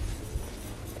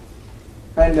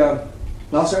 And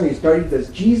Last time we studied this.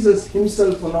 Jesus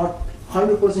himself was not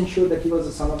 100% sure that he was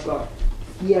the Son of God.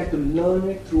 He had to learn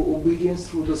it through obedience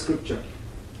through the scripture.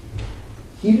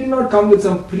 He did not come with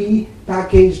some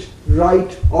pre-packaged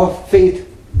right of faith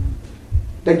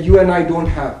that you and I don't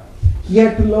have. He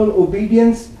had to learn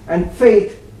obedience and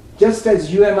faith just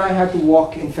as you and I had to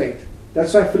walk in faith.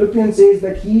 That's why Philippians says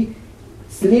that he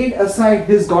laid aside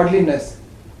his godliness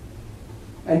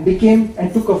and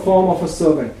took a form of a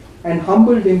servant and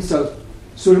humbled himself.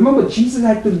 So remember, Jesus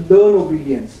had to learn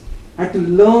obedience, had to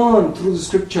learn through the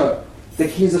scripture that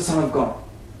he is the Son of God.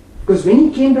 Because when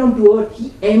he came down to earth,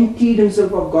 he emptied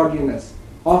himself of godliness,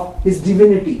 of his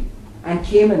divinity, and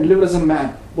came and lived as a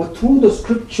man. But through the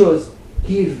scriptures,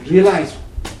 he realized,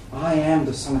 I am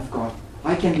the Son of God.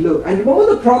 I can live. And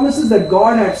remember the promises that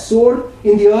God had sowed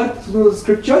in the earth through the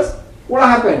scriptures? What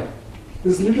happened?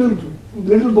 This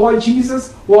little boy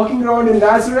Jesus walking around in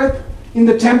Nazareth, in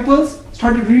the temples,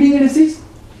 started reading it and says,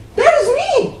 that is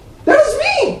me! That is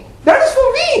me! That is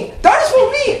for me! That is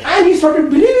for me! And he started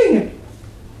believing it.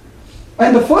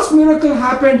 And the first miracle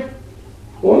happened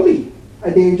only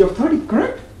at the age of 30,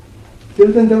 correct?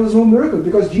 Till then there was no miracle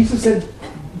because Jesus said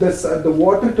the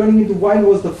water turning into wine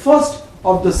was the first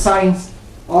of the signs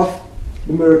of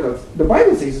the miracles. The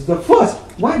Bible says it's the first.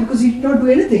 Why? Because he did not do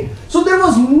anything. So there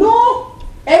was no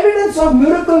evidence of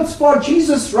miracles for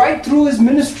Jesus right through his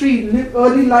ministry,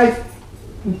 early life,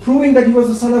 proving that he was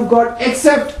the Son of God,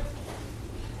 except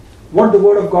what the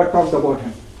Word of God talked about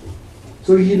him.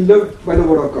 So he lived by the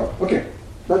Word of God. Okay,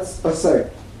 that's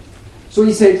aside. So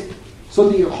he says, so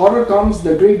the horror comes,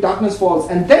 the great darkness falls,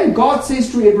 and then God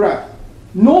says to Abraham,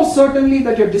 know certainly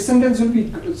that your descendants will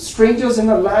be strangers in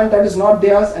a land that is not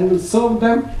theirs and will serve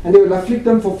them and they will afflict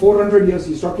them for 400 years.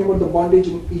 He's talking about the bondage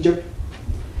in Egypt.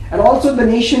 And also the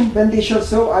nation, when they shall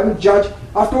serve, I will judge.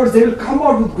 Afterwards they will come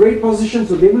out with great possessions,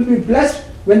 so they will be blessed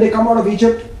when they come out of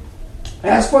Egypt.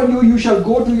 As for you, you shall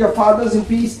go to your fathers in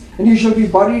peace, and you shall be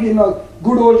buried in a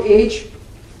good old age.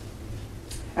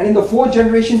 And in the fourth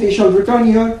generation they shall return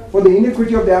here, for the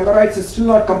iniquity of the Amorites is still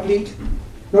not complete.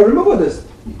 Now remember this.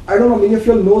 I don't know many of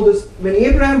you all know this. When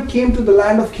Abraham came to the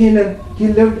land of Canaan, he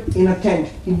lived in a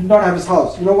tent. He did not have his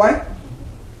house. You know why?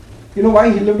 You know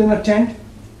why he lived in a tent?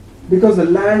 Because the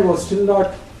land was still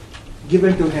not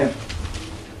given to him.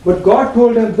 But God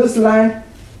told him, this land,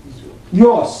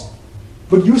 yours.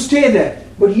 But you stay there.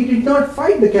 But he did not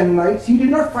fight the Canaanites. He did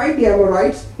not fight the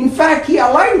Amorites. In fact, he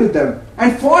allied with them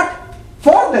and fought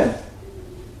for them.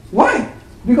 Why?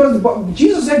 Because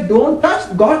Jesus said, don't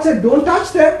touch. God said, don't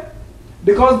touch them.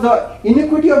 Because the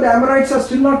iniquity of the Amorites are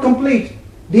still not complete.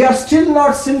 They are still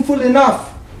not sinful enough.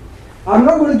 I'm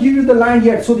not going to give you the land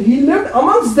yet. So he lived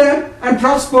amongst them and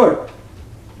prospered.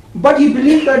 But he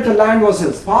believed that the land was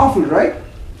his. Powerful, right?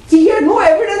 See, he had no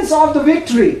evidence of the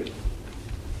victory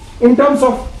in terms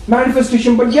of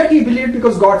manifestation, but yet he believed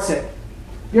because God said.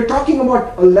 We are talking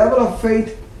about a level of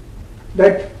faith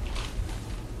that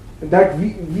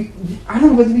we I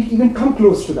don't know whether we even come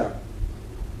close to that.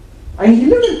 And he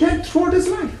lived in tent throughout his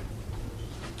life.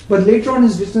 But later on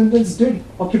his descendants did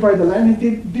occupy the land,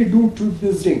 and they do to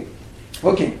this day.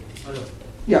 Okay.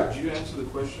 Yeah. Did you answer the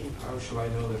question? How shall I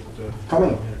know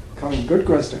that? Coming. Good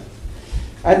question.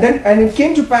 And it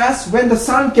came to pass when the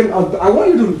sun came out. I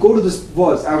want you to go to this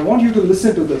verse. I want you to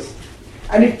listen to this.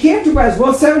 And it came to pass,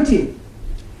 verse 17.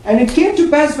 And it came to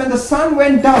pass when the sun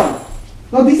went down.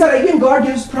 Now these are again God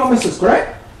gives promises,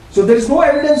 correct? So there is no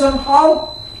evidence on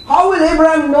how will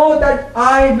Abraham know that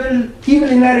he will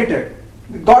inherit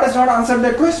it. God has not answered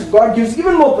that question. God gives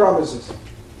even more promises.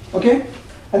 Okay?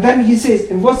 And then he says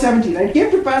in verse 17, and it came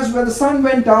to pass when the sun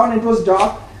went down, it was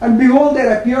dark, and behold,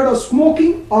 there appeared a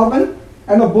smoking oven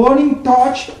and a burning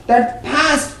torch that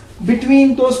passed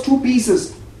between those two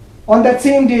pieces. On that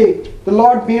same day, the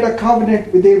Lord made a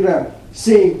covenant with Abraham,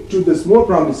 saying to this, more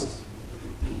promises.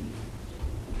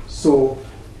 So,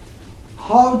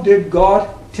 how did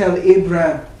God tell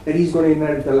Abraham that he's going to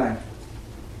inherit the land?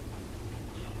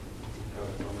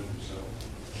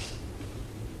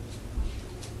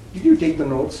 Did you take the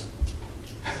notes?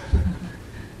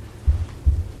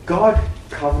 God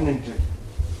covenanted.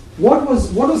 What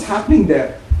was happening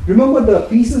there? Remember the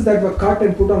pieces that were cut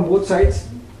and put on both sides?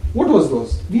 What was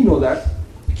those? We know that.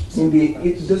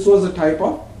 This was a type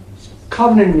of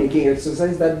covenant making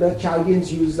exercise that the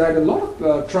Chaldeans use that. A lot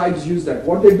of tribes use that.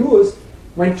 What they do is,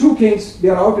 when two kings, they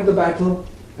are out in the battle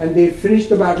and they finish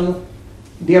the battle,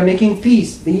 they are making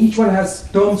peace. Each one has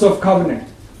terms of covenant.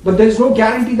 But there is no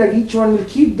guarantee that each one will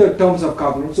keep the terms of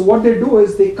covenant. So what they do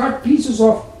is they cut pieces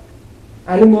of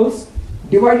animals,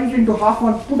 divide it into half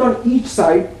and put on each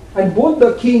side, and both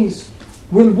the kings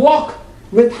will walk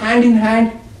with hand in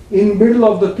hand in middle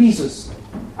of the pieces.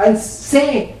 and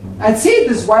say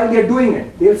this while they are doing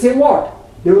it. They will say what?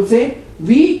 They will say,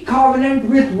 we covenant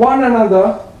with one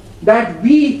another that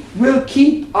we will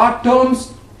keep our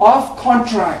terms of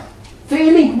contract,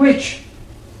 failing which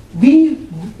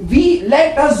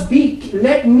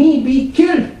let me be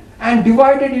killed and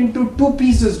divided into two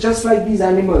pieces just like these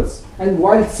animals. And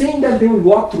while saying that, they will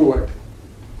walk through it.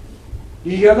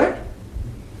 Did you hear that?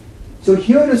 So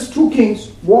here is two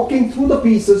kings walking through the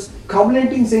pieces,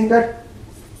 covenanting, saying that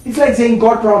it's like saying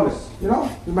God promised.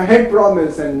 My head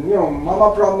promise and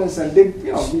mama promise, and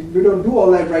we don't do all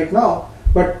that right now.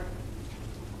 But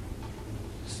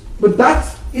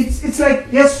that's it's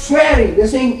like they're swearing. They're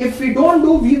saying if we don't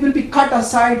do, we will be cut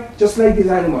aside just like these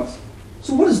animals.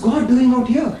 So what is God doing out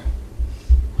here?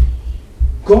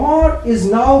 God is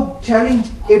now telling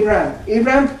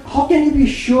Abraham, how can you be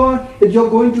sure that you're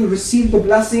going to receive the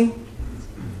blessing?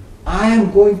 I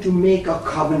am going to make a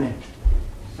covenant.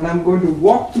 And I'm going to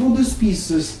walk through these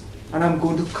pieces and I'm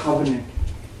going to covenant.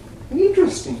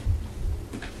 Interesting.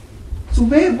 So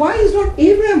why is not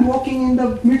Abraham walking in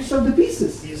the midst of the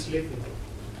pieces? He is sleeping.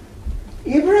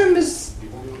 Abraham is...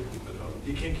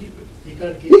 He can't keep it. He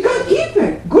can't keep He can't keep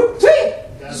it. Good thing.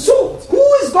 So who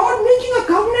is God making a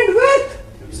covenant with?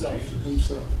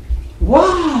 Himself.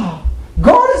 Wow!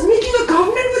 God is making a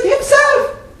covenant with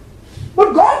himself.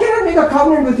 But God cannot make a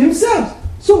covenant with himself.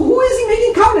 So who is he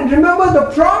making covenant? Remember, the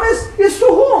promise is to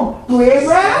whom? To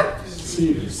Abraham?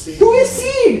 Seed. To his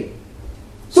seed.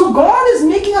 So God is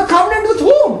making a covenant with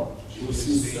whom?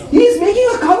 He is making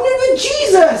a covenant with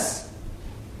Jesus.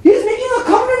 He is making a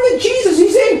covenant with Jesus.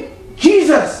 He's saying,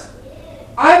 Jesus,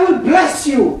 I will bless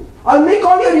you. I'll make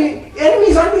all your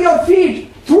enemies under your feet.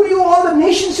 Through you all the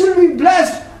nations will be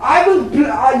blessed. I will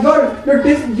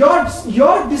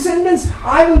your descendants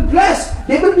I will bless.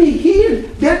 They will be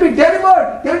healed. They'll be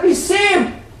delivered. They'll be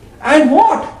saved. And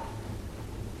what?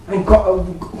 And God,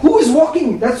 who is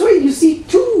walking? That's why you see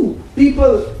two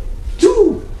people,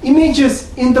 two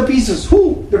images in the pieces.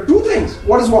 Who? The two things.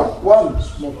 What is what? One.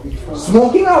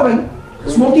 Smoking oven.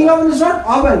 Smoking oven is not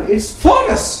oven. It's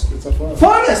furnace. It's a furnace.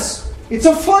 Furnace. It's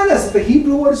a furnace. The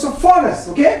Hebrew word is a furnace.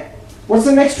 Okay? What's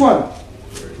the next one?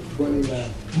 Burning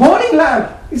lamp. Burning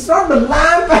lamp. It's not the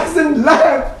lamp as in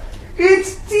lamp.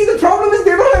 See, the problem is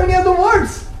they don't have any other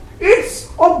words. It's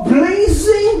a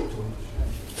blazing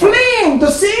flame.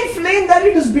 The same flame that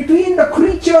it is between the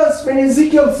creatures when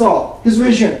Ezekiel saw his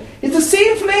vision. It's the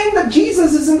same flame that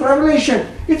Jesus is in Revelation.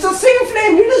 It's the same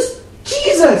flame. It is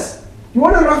Jesus. You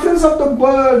want a reference of the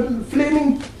bird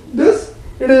flaming this?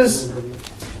 It is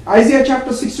Isaiah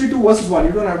chapter 62 verses 1.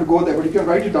 You don't have to go there, but you can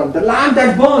write it down. The lamp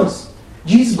that burns.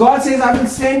 God says, I will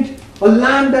send a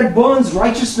lamp that burns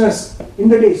righteousness in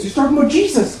the days. He's talking about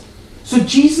Jesus. So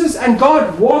Jesus and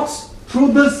God walks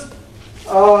through this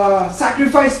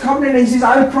sacrifice covenant and he says,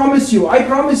 I will promise you. I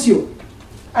promise you.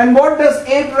 And what does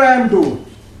Abraham do?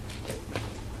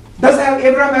 Does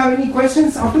Abraham have any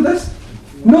questions after this?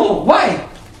 No. Why?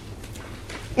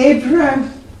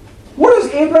 What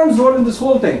was Abraham's role in this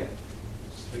whole thing?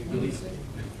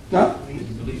 Huh?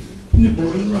 He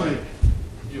believed.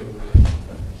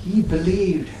 He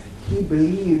believed. He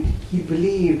believed. He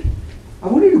believed. I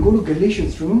want you to go to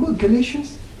Galatians. Remember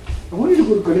Galatians? I want you to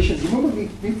go to Galatians. Remember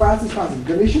we passed this passage.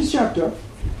 Galatians chapter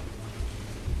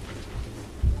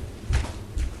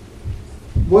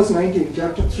verse 19.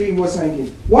 Chapter 3 verse 19.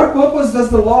 What purpose does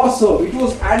the law serve? It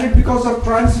was added because of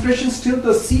transgressions till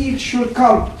the seed should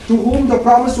come to whom the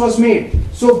promise was made.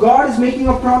 So God is making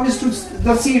a promise to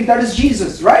the seed, that is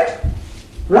Jesus, right?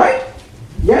 Right?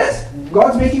 Yes?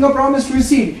 God's making a promise to his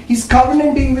seed. He's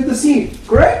covenanting with the seed,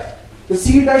 correct? The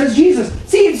seed that is Jesus.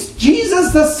 See, it's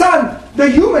Jesus the Son, the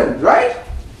human, right?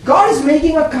 God is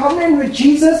making a covenant with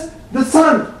Jesus the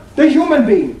Son, the human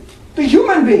being. The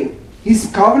human being. He's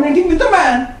covenanting with the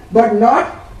man, but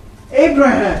not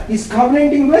Abraham. He's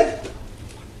covenanting with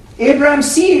Abraham's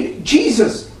seed,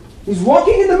 Jesus. He's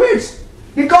walking in the midst.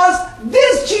 Because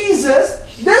this Jesus,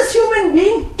 this human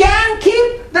being, can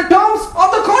keep the terms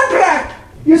of the contract.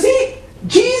 You see,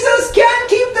 Jesus can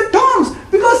keep the terms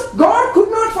because God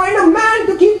could not find a man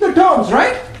to keep the terms,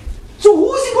 right? So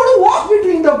who is he going to walk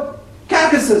between the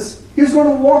carcasses? He's going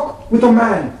to walk with a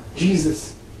man,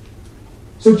 Jesus.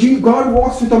 So God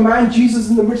walks with a man, Jesus,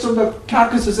 in the midst of the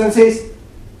carcasses and says,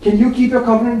 can you keep your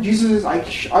covenant? Jesus says,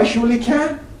 I surely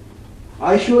can.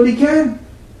 I surely can.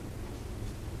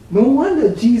 No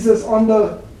wonder Jesus on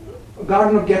the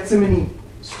Garden of Gethsemane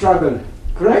struggled.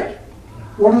 Correct?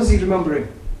 What was he remembering?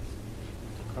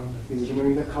 He's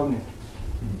remembering the covenant.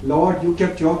 Lord, you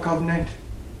kept your covenant.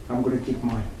 I'm going to keep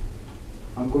mine.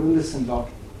 I'm going to listen, Lord.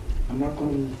 I'm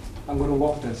going to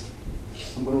walk this.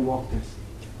 I'm going to walk this.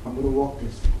 I'm going to walk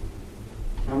this.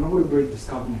 I'm not going to break this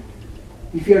covenant.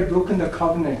 If he had broken the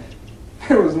covenant,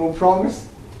 there was no promise.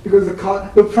 Because the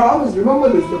promise, remember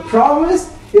this, the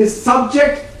promise is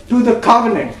subject to the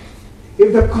covenant.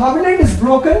 If the covenant is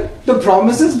broken, the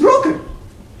promise is broken.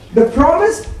 The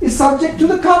promise is subject to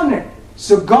the covenant.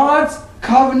 So God's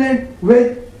covenant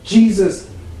with Jesus.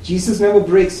 Jesus never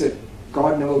breaks it.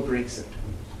 God never breaks it.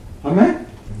 Amen?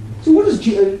 So what is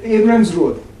Abraham's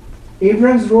role?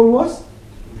 Abraham's role was?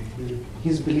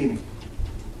 He's believing.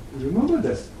 Remember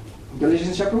this.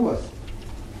 Galatians chapter what?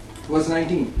 Verse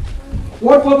 19.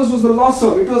 What purpose was the law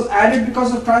serve? It was added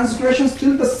because of transgressions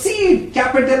till the seed,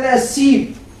 capital S,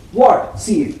 seed. What?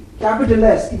 Seed. Capital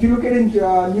S. If you look at it in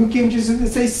New King James, it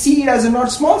says seed as in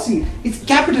not small seed. It's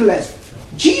capital S.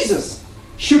 Jesus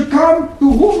should come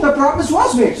to whom the promise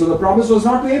was made. So the promise was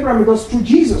not to Abraham, it was to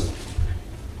Jesus.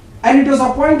 And it was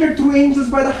appointed through angels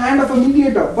by the hand of a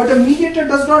mediator. But a mediator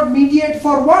does not mediate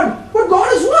for one. But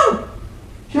God is one.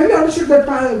 Have you understood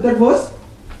that verse?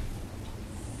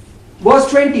 Verse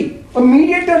 20. A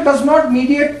mediator does not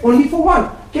mediate only for one.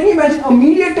 Can you imagine a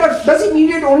mediator, does he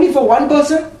mediate only for one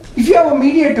person? If you have a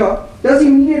mediator, does he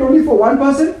mediate only for one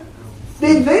person?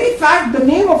 The very fact, the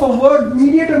name of a word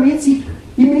mediator means he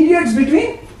mediates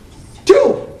between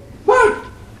two. But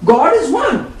God is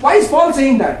one. Why is Paul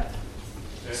saying that?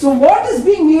 So what is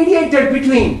being mediated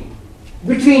between?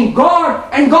 Between God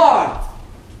and God.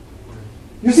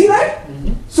 You see that?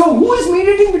 Mm-hmm. So who is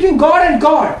mediating between God and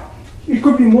God? It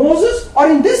could be Moses, or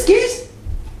in this case,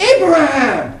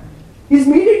 Abraham. He's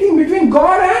mediating between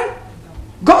God and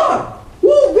God.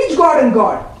 Who? Which God and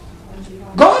God?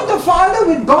 God the Father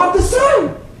with God the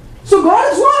Son. So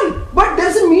God is one. But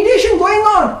there's a mediation going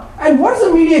on. And what is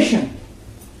the mediation?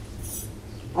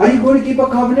 Are you going to keep a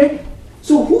covenant?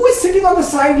 So who is sitting on the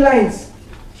sidelines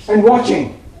and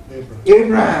watching?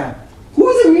 Abraham. Who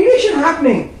is the mediation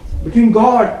happening? Between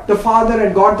God the Father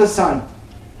and God the Son.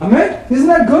 Amen? Isn't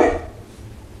that good?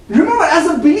 Remember, as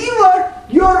a believer,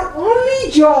 your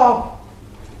only job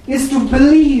is to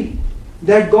believe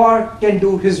that God can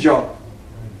do His job.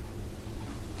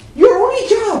 Your only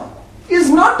job is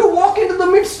not to walk into the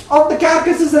midst of the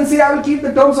carcasses and say, I will keep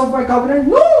the terms of my covenant.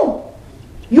 No!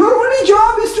 Your only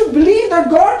job is to believe that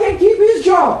God can keep His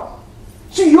job.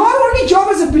 So your only job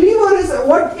as a believer is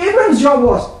what Abraham's job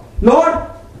was. Lord,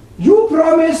 you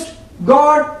promised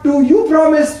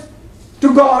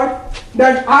to God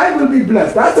that I will be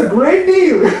blessed. That's a great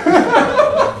deal.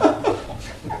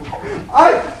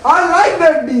 I like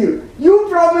that deal. You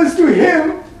promised to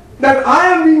him that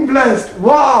I am being blessed.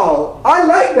 Wow. I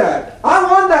like that. I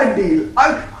want that deal.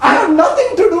 I have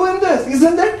nothing to do in this.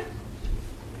 Isn't it?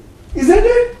 Isn't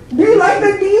it? Do you like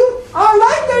that deal? I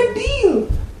like that deal.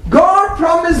 God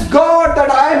promised God that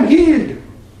I am healed.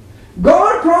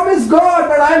 God promised God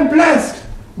that I am blessed.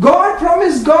 God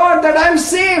promised God that I am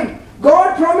saved.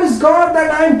 God promised God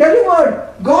that I am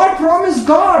delivered. God promised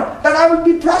God that I will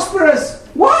be prosperous.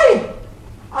 Why?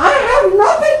 I have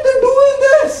nothing to do in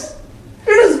this.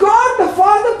 It is God the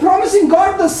Father promising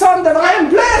God the Son that I am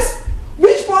blessed.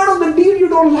 Which part of the deal you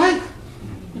don't like?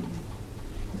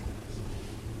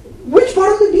 Which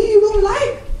part of the deal you don't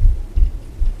like?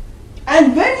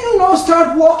 And when you now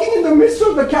start walking in the midst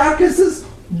of the carcasses,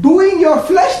 doing your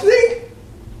flesh thing,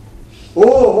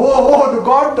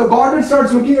 the Godhead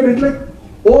starts looking at it like,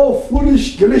 oh,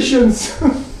 foolish Galatians.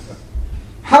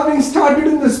 Having started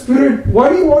in the Spirit, why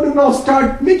do you want to now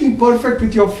start making perfect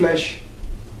with your flesh?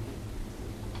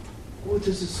 Oh,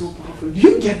 this is so powerful. Do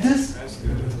you get this?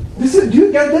 Do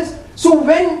you get this? So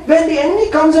when the enemy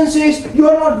comes and says, you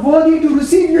are not worthy to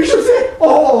receive, you should say,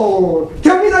 oh,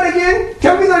 tell me that again.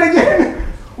 Tell me that again.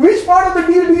 Which part of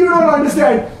the deal do you don't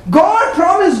understand? God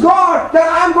promised God that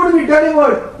I am going to be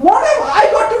delivered. What have I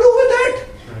got to do with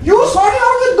it? You sort it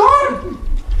out with God.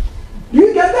 Do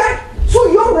you get that?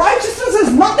 So your righteousness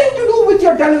has nothing to do with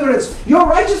your deliverance. Your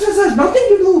righteousness has nothing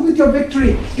to do with your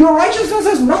victory. Your righteousness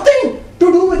has nothing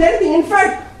to do with anything. In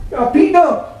fact,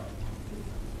 Peter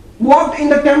walked in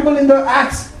the temple in the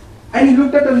Acts and he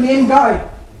looked at a lame guy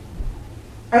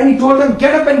and he told him,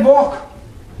 get up and walk.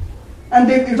 And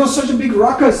it was such a big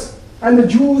ruckus. And the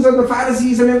Jews and the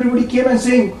Pharisees and everybody came and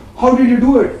saying, how did you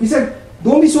do it? He said,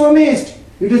 don't be so amazed.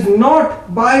 It is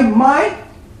not by my,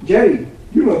 Jerry,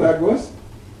 you know that verse.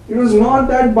 It was not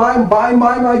that by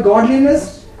my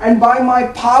godliness and by my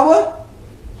power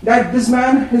that this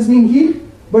man has been healed,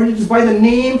 but it is by the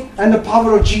name and the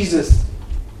power of Jesus.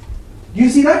 Do you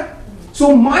see that?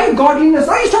 So my godliness,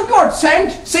 now he's talking about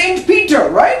Saint Peter,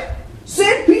 right?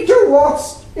 Saint Peter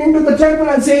walks into the temple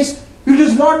and says, it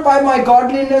is not by my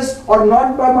godliness or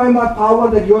not by my power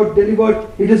that you are delivered.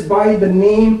 It is by the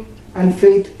name and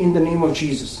faith in the name of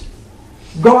Jesus.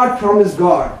 God promised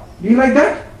God. Do you like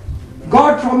that?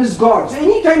 God promised God. So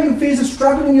anytime you face a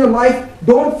struggle in your life,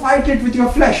 don't fight it with your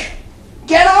flesh.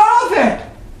 Get out of it.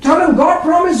 Tell him, God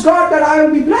promised God that I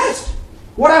will be blessed.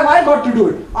 What have I got to do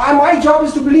it? My job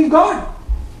is to believe God.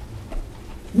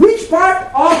 Which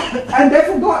part of, and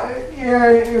therefore God,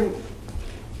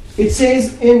 it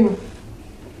says in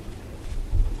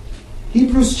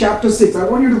Hebrews chapter 6. I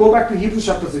want you to go back to Hebrews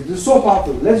chapter 6. This is so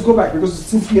powerful. Let's go back because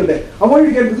since we are there. I want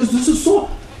you to get, because this is so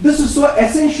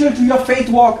essential to your faith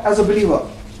walk as a believer.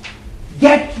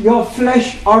 Get your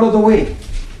flesh out of the way.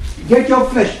 Get your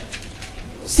flesh.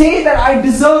 Say that I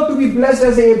deserve to be blessed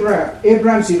as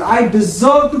Abraham said. I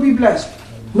deserve to be blessed.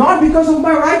 Not because of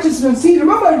my righteousness. See,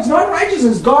 remember, it's not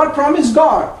righteousness. God promised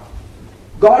God.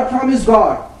 God promised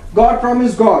God. God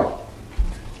promised God.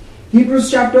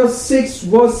 Hebrews chapter 6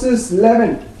 verses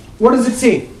 11. What does it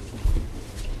say?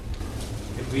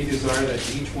 And we desire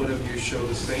that each one of you show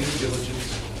the same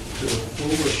diligence to the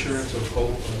full assurance of hope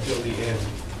until the end,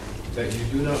 that you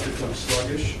do not become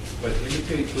sluggish, but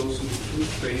imitate those who through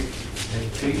faith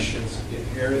and patience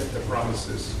inherit the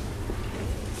promises.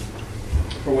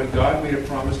 For when God made a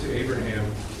promise to Abraham,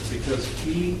 because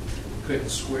he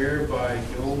could swear by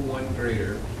no one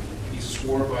greater, he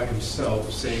swore by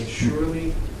himself, saying,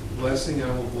 surely blessing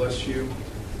I will bless you,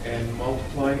 and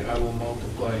multiplying I will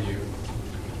multiply you.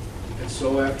 And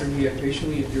so after he had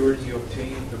patiently endured, he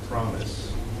obtained the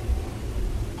promise.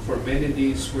 For men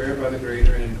indeed swear by the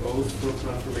greater, and an oath for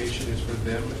confirmation is for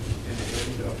them an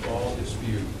end of all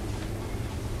dispute.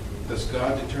 Thus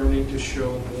God, determining to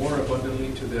show more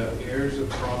abundantly to the heirs of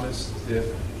promise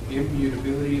the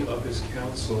immutability of his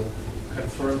counsel,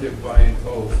 confirmed it by an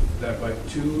oath, that by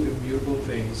two immutable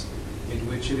things, in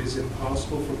which it is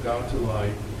impossible for God to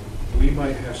lie, we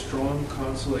might have strong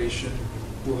consolation,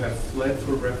 who have fled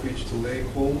for refuge to lay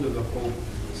hold of the hope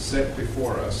set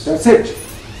before us. That's it.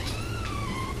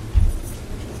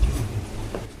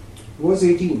 Verse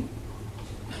 18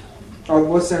 or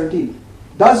verse 17.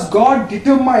 Thus God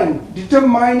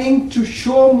determining to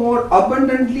show more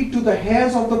abundantly to the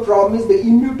heirs of the promise the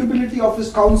immutability of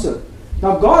his counsel.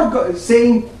 Now God is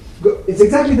saying, it's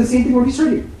exactly the same thing what we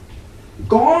studied.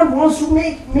 God wants to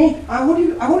make I want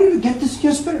you to get this in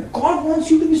your spirit. God wants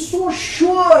you to be so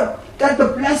sure that the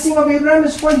blessing of Abraham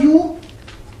is for you.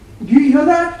 Do you hear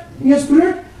that in your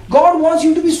spirit? God wants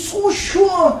you to be so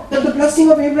sure that the blessing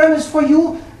of Abraham is for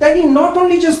you, that he not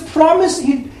only just promised,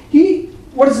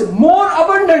 more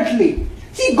abundantly.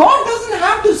 See, God doesn't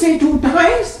have to say 2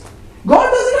 times. God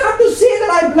doesn't have to say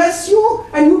that I bless you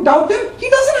and you doubt him. He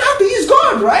doesn't have to. He's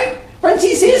God, right? When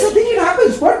he says something, it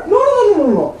happens. But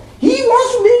no. He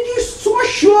wants to make you so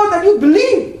sure that you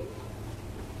believe.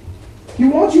 He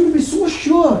wants you to be so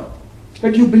sure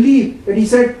that you believe. That he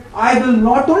said, I will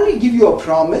not only give you a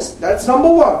promise, that's number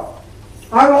 1.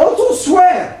 I will also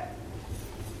swear.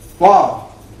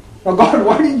 Wow. Now God,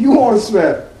 why did you want to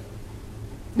swear?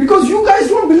 Because you guys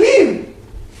don't believe.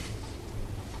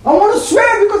 I want to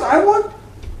swear because I want.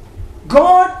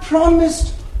 God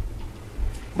promised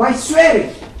by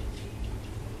swearing.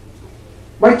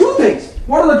 By 2 things.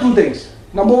 What are the 2 things?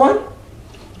 Number 1?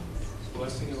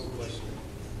 Blessing I will bless you.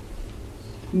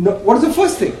 No, what is the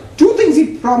first thing? 2 things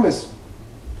he promised.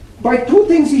 By 2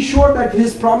 things he showed that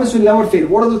his promise will never fail.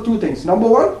 What are the 2 things? Number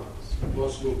 1?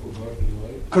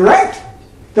 Correct.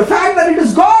 The fact that it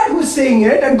is God who is saying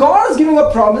it and God is giving a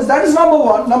promise, that is number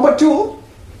 1. Number 2,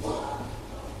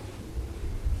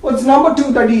 what's number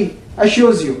 2 that he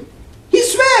assures you? He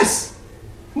swears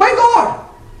by God.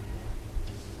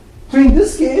 So in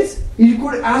this case, he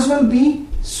could as well be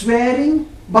swearing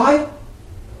by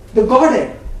the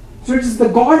Godhead. So it is the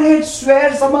Godhead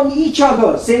swears among each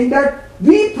other, saying that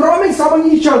we promise among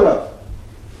each other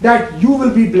that you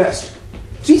will be blessed.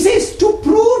 So he says to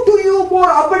prove to you more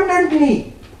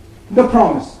abundantly the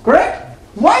promise. Correct?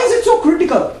 Why is it so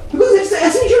critical? Because it's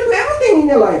essential to everything in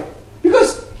your life.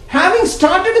 Because having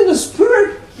started in the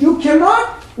Spirit, you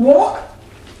cannot walk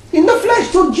in the flesh.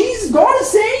 So God is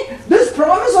saying, this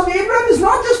promise of Abraham is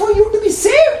not just for you to be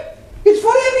saved. It's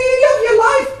for every area of your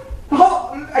life.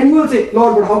 And you will say,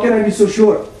 Lord, but how can I be so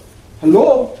sure?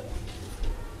 Hello?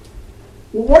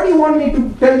 What do you want me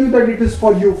to tell you that it is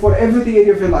for you, for every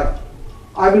area of your life?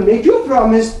 I will make you a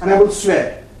promise and I will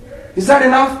swear. Is that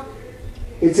enough?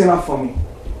 It's enough for me.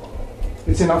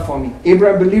 It's enough for me.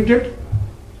 Abraham believed it.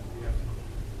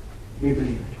 We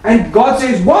believe it. And God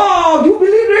says, wow, you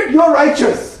believe it, you're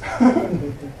righteous.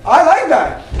 I like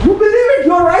that. You believe it,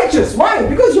 you're righteous. Why?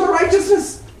 Because your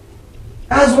righteousness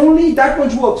has only that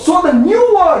much work. So the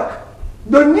new work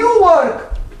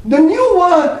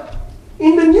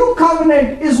in the new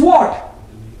covenant is what?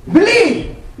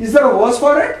 Believe. Is there a verse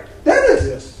for it? There is.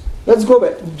 Yes. Let's go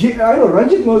back. I know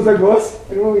Ranjit knows that verse.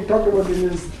 I know we talked about it in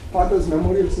his father's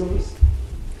memorial service.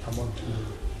 Come on to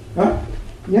Huh?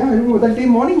 Yeah, I remember that day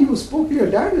morning you spoke to your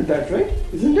dad with that, right?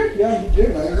 Isn't it? Yeah, he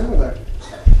did. I remember that.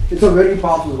 It's a very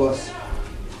powerful verse.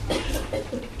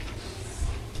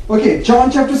 Okay,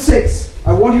 John chapter 6.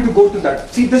 I want you to go to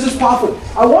that. See, this is powerful.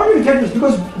 I want you to get this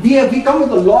because we come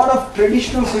with a lot of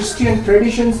traditional Christian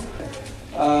traditions,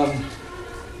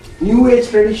 New Age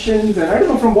traditions, and I don't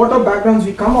know from what our backgrounds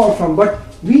we come out from, but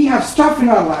we have stuff in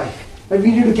our life that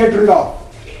we need to get rid of.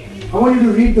 I want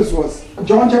you to read this verse.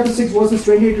 John chapter 6 verses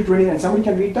 28 to 29. Somebody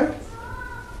can read that?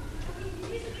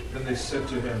 Then they said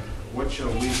to him, "What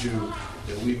shall we do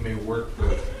that we may work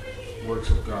the works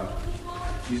of God?"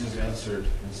 Jesus answered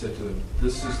and said to them,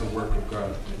 "This is the work of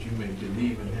God, that you may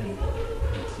believe in him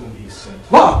whom he sent."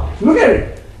 Wow, look at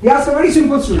it. He asked a very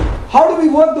simple question. How do we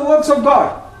work the works of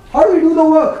God? How do we do the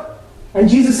work? And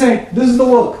Jesus said, this is the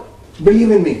work.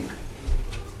 Believe in me.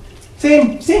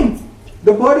 Same.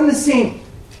 The burden is same.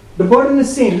 The burden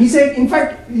is same. He said, in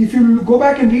fact, if you go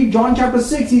back and read John chapter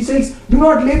 6, he says, do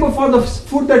not labor for the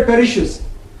food that perishes.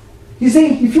 He's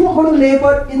saying, if you are going to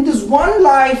labor in this one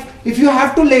life, if you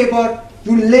have to labor,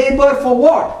 you labor for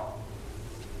what?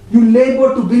 You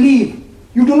labor to believe.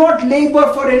 You do not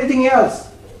labor for anything else.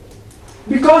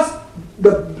 Because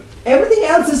everything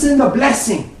else is in the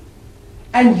blessing.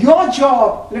 And your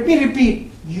job, let me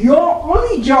repeat, your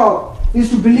only job is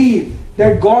to believe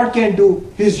that God can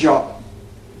do His job.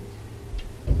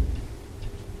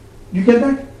 You get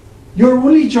that? Your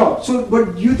only job. So,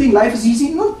 but you think life is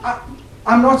easy? No,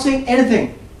 I'm not saying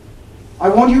anything. I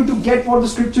want you to get what the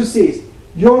scripture says.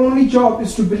 Your only job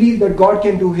is to believe that God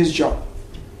can do His job.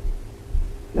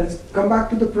 Let's come back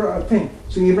to the thing.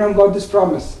 So Abraham got this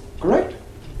promise, correct?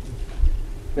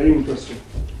 Very interesting.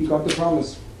 He got the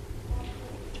promise.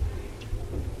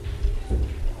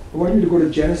 I want you to go to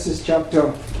Genesis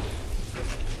chapter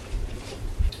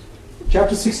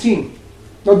 16.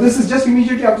 Now this is just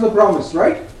immediately after the promise,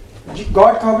 right?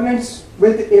 God covenants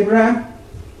with Abraham,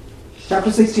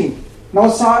 chapter 16. Now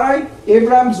Sarai,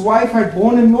 Abraham's wife, had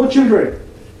borne him no children.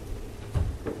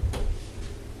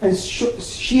 And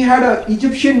she had an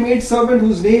Egyptian maid servant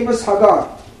whose name was Hagar.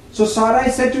 So Sarai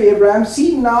said to Abraham,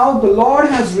 see, now the Lord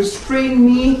has restrained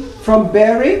me from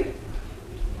bearing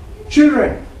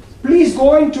children. Please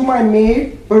go into my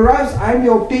maid, perhaps I may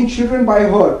obtain children by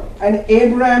her. And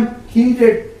Abraham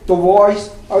heeded the voice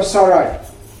of Sarai.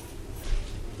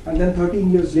 And then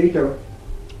 13 years later,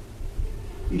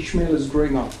 Ishmael is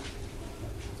growing up.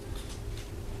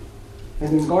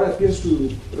 And then God appears to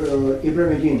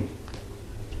Abraham again.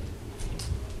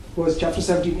 Verse chapter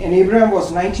 17. And Abraham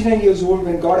was 99 years old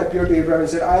when God appeared to Abraham and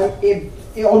said, I am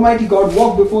Almighty God,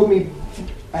 walk before me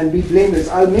and be blameless.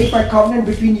 I'll make my covenant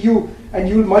between you and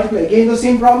you will multiply. Again, the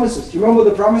same promises. Remember,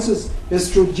 the promises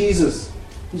is through Jesus.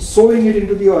 He's sowing it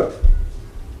into the earth.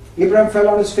 Abraham fell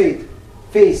on his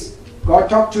face. God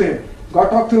talked to him. God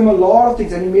talked to him a lot of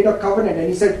things, and he made a covenant. And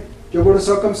he said, you're going to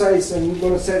circumcise and you're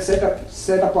going to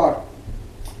set apart.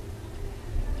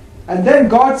 And then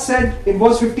God said in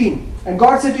verse 15, and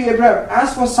God said to Abraham,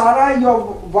 as for Sarai,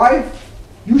 your wife,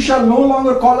 you shall no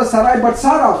longer call her Sarai, but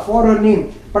Sarah for her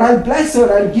name. But I'll bless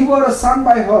her, I'll give her a son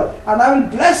by her, and I will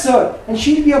bless her, and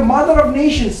she'll be a mother of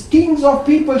nations. Kings of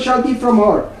people shall be from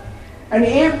her. And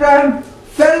Abraham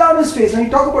fell on his face. When you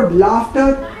talk about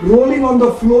laughter, rolling on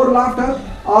the floor laughter,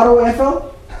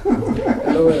 R-O-F-L?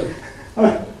 LOL.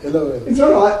 LOL. It's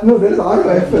not, no, there is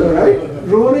R-O-F-L, right?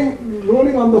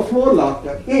 Rolling on the floor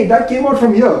laughter. Hey, that came out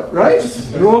from here, right?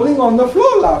 Rolling on the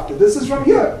floor laughter. This is from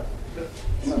here.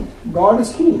 God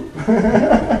is cool.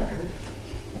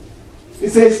 It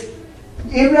says,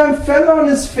 Abraham fell on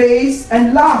his face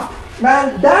and laughed.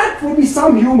 Man, that would be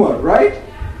some humor, right?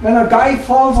 When a guy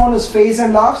falls on his face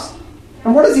and laughs.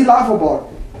 And what does he laugh about?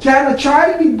 Can a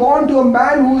child be born to a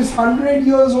man who is 100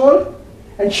 years old?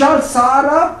 And shall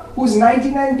Sarah, who is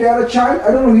 99, bear a child?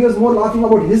 I don't know, he was more laughing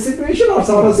about his situation or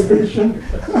Sarah's situation.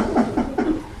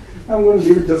 I'm going to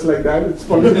leave it just like that. It's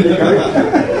politically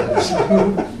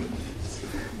correct.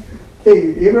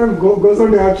 Hey, Abraham goes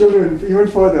on to have children even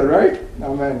further, right?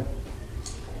 Amen.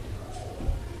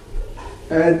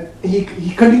 And he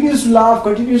continues to laugh,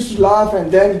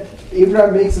 and then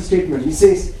Abraham makes a statement. He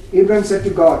says, Abraham said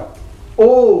to God,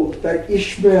 oh, that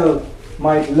Ishmael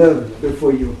might live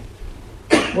before you.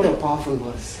 What a powerful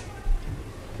verse.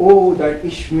 Oh, that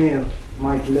Ishmael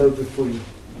might live before you.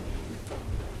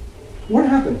 What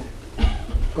happened?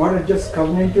 God had just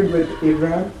covenanted with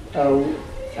Abraham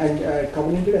and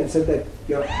covenanted and said that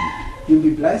you'll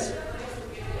be blessed,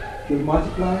 you'll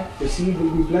multiply, your seed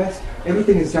will be blessed.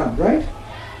 Everything is done, right?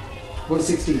 Verse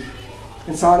 16.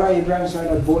 And Sarah, Abraham's wife,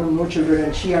 had borne him no children,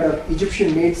 and she had an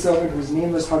Egyptian maidservant whose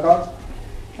name was Hagar.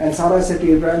 And Sarah said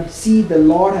to Abraham, see, the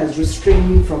Lord has restrained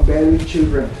me from bearing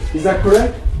children. Is that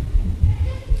correct?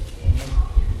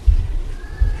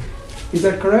 Is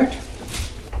that correct?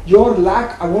 Your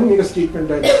lack, I want to make a statement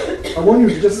that I want you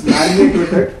to just marinate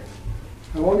with it.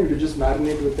 I want you to just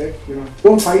marinate with it.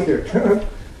 Don't fight it.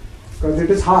 Because it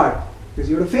is hard. Because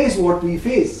you have to face what we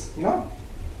face.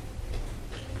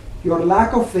 Your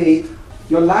lack of faith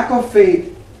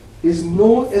is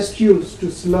no excuse to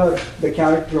slur the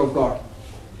character of God.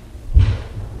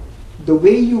 The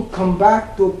way you come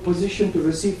back to a position to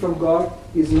receive from God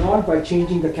is not by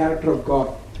changing the character of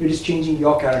God. It is changing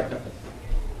your character.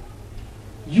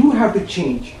 You have to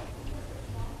change.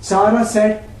 Sarah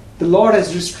said, the Lord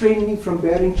has restrained me from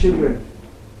bearing children.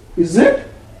 Is it?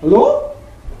 Hello?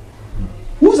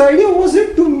 Whose idea was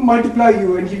it to multiply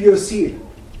you and give you a seed?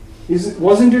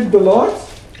 Wasn't it the Lord's?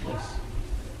 Yes.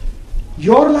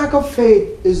 Your lack of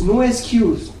faith is no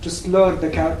excuse to slur the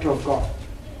character of God.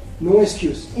 No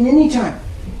excuse. In any time.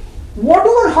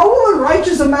 However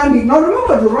righteous a man be. Now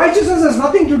remember, the righteousness has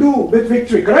nothing to do with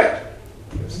victory, correct?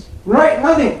 Yes. Right?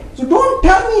 Nothing. So don't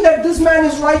tell me that this man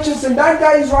is righteous and that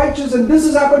guy is righteous and this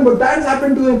has happened but that has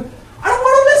happened to him. I don't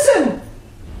want to listen.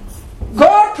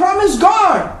 God promised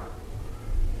God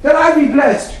that I be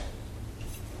blessed.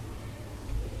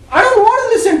 I don't want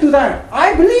to listen to that.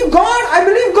 I believe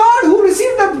God who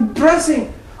received the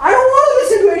blessing. I don't want to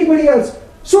listen to anybody else.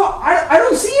 So I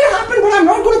don't see it happen, but I'm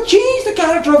not going to change the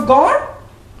character of God.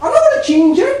 I'm not going to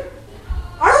change it.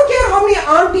 I don't care how many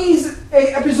aunties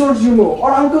episodes you know,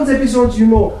 or uncles episodes you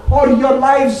know, or your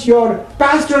lives, your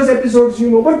pastor's episodes you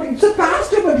know. But it's a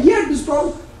pastor, but he had this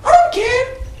problem. I don't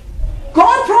care.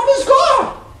 God promised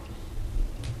God.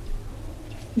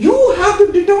 You have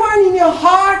to determine in your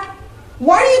heart.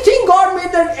 Why do you think God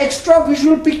made that extra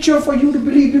visual picture for you to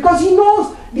believe? Because He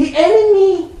knows the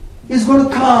enemy is going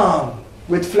to come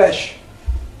with flesh.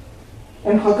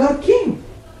 And Hagar came.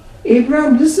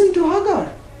 Abraham listened to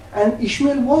Hagar. And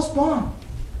Ishmael was born.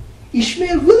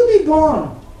 Ishmael will be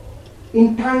born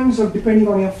in times of depending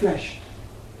on your flesh.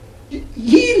 He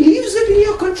leaves it in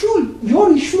your control.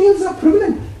 Your Ishmaels are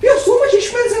prevalent. We have so much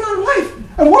Ishmaels in our life.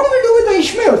 And what do we do with the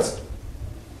Ishmaels?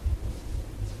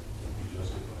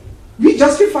 We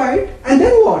justify it, and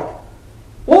then what?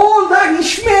 Oh, that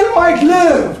Ishmael might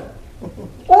live.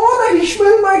 Oh, that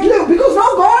Ishmael might live. Because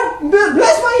now God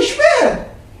bless my Ishmael.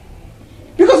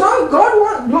 Because now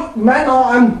God wants, man, now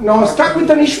I'm now stuck with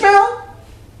an Ishmael.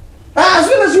 As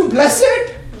well as you bless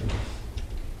it.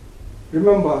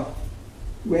 Remember,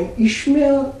 when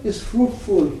Ishmael is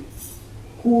fruitful,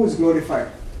 who is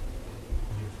glorified?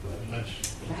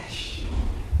 Flesh.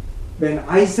 When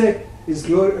Isaac is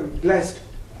blessed,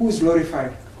 who is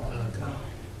glorified? God.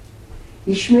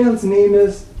 Ishmael's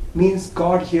name means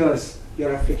God hears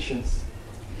your afflictions.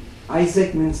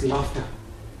 Isaac means laughter.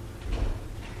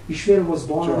 Ishmael was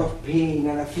born out of pain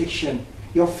and affliction.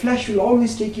 Your flesh will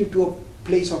always take you to a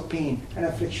place of pain and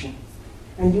affliction.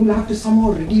 And you will have to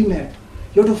somehow redeem it.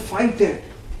 You have to fight it.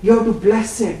 You have to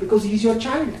bless it because he's your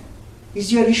child.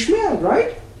 He's your Ishmael,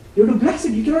 right? You have to bless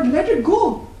it. You cannot let it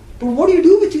go. But what do you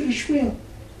do with your Ishmael?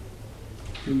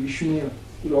 Your Ishmael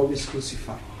will always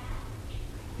crucify.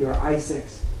 Your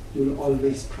Isaacs will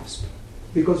always prosper.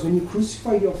 Because when you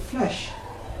crucify your flesh,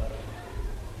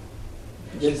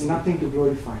 there is nothing to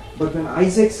glorify. But when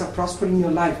Isaacs are prospering in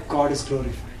your life, God is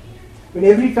glorified. When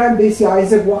every time they see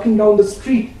Isaac walking down the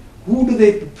street, who do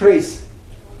they praise?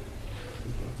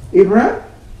 Abraham?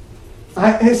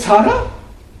 Sarah?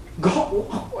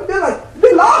 God?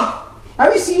 They laugh.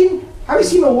 Have you seen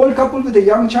an old couple with a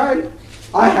young child?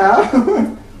 I have.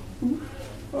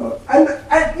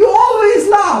 And you always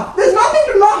laugh. There's nothing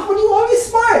to laugh, but you always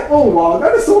smile. Oh wow,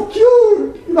 that is so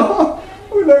cute.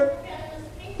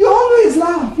 You always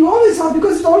laugh. You always laugh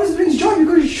because it always brings joy,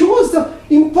 because it shows the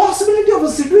impossibility of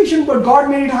a situation, but God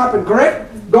made it happen,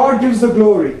 correct? God gives the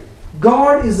glory.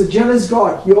 God is a jealous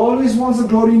God. He always wants the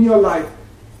glory in your life.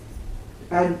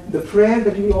 And the prayer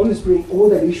that you always bring, oh,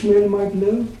 that Ishmael might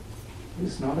live,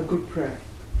 is not a good prayer.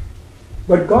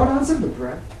 But God answered the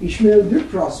prayer. Ishmael did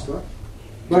prosper,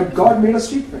 but God made a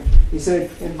statement. He said,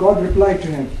 and God replied to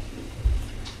him.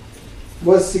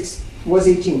 Verse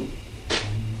 18.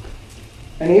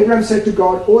 And Abraham said to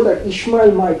God, oh, that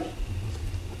Ishmael might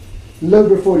live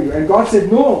before you. And God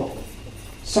said, no.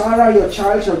 Sarah, your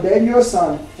child, shall bear you a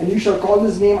son, and you shall call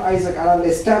his name Isaac, and I will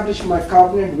establish my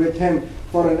covenant with him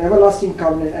for an everlasting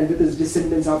covenant, and with his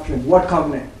descendants after him. What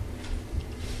covenant?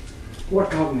 What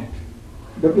covenant?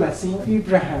 The blessing of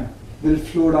Abraham will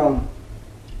flow down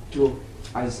to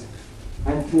Isaac.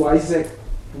 And through Isaac,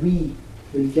 we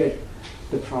will get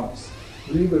the promise.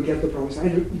 We will get the promise.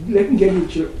 Let me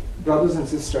get you, brothers and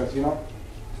sisters,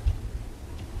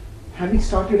 having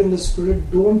started in the Spirit,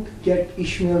 don't get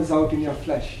Ishmaels out in your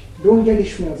flesh. Don't get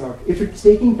Ishmaels out. If it's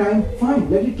taking time, fine,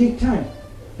 let it take time.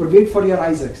 But wait for your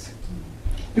Isaacs.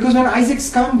 Because when Isaacs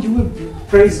come, you will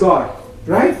praise God.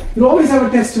 Right? You'll always have a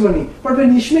testimony. But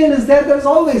when Ishmael is there, there's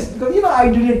always, because I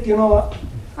did it,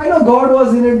 I know God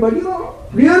was in it, but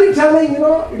really telling,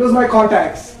 it was my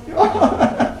contacts.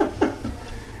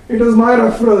 It was my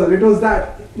referral, it was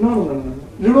that. No.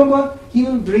 Remember, He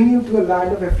will bring you to a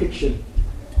land of affliction.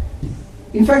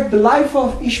 In fact, the life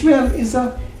of Ishmael is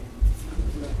a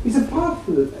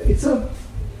powerful, it's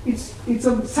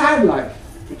a sad life.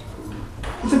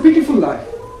 It's a pitiful life.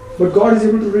 But God is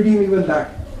able to redeem even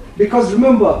that. Because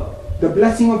remember, the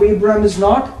blessing of Abraham is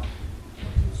not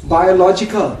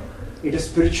biological, it is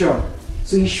spiritual.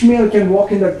 So Ishmael can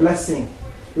walk in that blessing.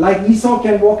 Like Esau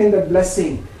can walk in that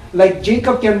blessing. Like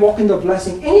Jacob can walk in the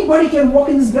blessing. Anybody can walk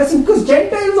in this blessing because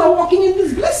Gentiles are walking in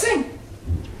this blessing.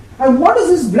 And what does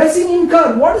this blessing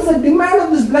incur? What is the demand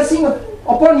of this blessing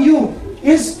upon you?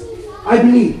 Is, I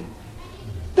believe.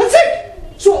 That's it.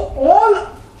 So all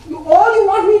you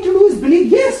want me to do is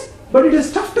believe, yes. But it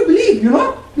is tough to believe,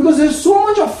 because there's so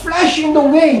much of flesh in the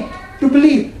way to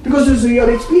believe. Because there's your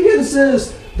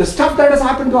experiences, the stuff that has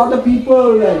happened to other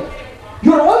people. And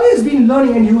you're always been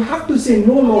learning, and you have to say,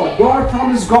 no, Lord, God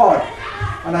promised God,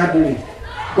 and I believe.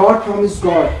 God promised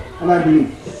God, and I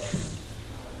believe.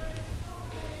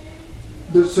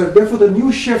 So therefore, the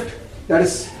new shift that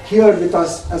is here with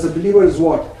us as a believer is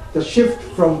what? The shift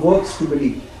from works to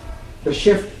believe. The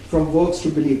shift from works to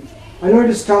believe. I know it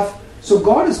is tough. So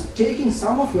God is taking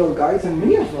some of your guys and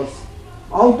many of us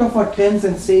out of our tents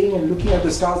and saying and looking at the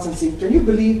stars and saying, can you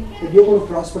believe that you're going to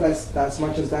prosper as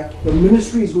much as that? Your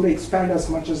ministry is going to expand as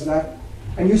much as that.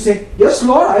 And you say, yes,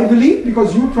 Lord, I believe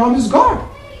because you promised God.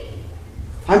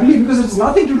 I believe because it's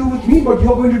nothing to do with me, but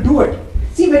you're going to do it.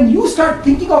 See, when you start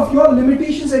thinking of your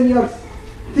limitations and your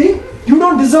thing, you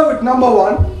don't deserve it, number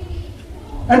one.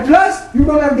 And plus, you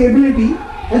don't have the ability.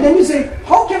 And then you say,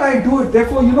 how can I do it?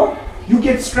 Therefore, you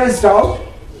get stressed out.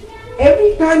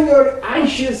 Every time you're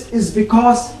anxious is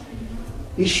because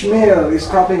Ishmael is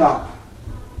cropping up.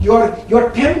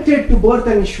 You're tempted to birth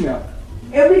an Ishmael.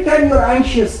 Every time you're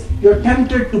anxious, you're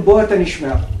tempted to birth an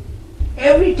Ishmael.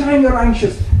 Every time you're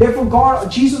anxious. Therefore,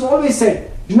 Jesus always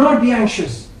said, do not be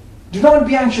anxious. Do not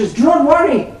be anxious. Do not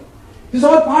worry. This is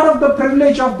all part of the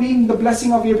privilege of being the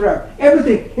blessing of Abraham.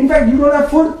 Everything. In fact, you don't have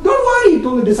food. Don't worry, he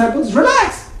told the disciples.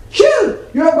 Relax. Chill.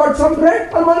 You have got some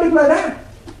bread. I'll multiply that.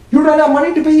 You don't have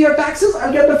money to pay your taxes.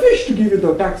 I'll get the fish to give you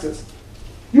the taxes.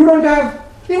 You don't have...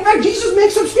 In fact, Jesus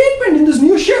makes a statement in this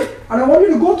new shift. And I want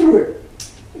you to go through it.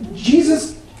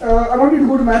 I want you to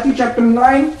go to Matthew chapter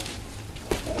 9.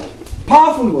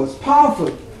 Powerful verse.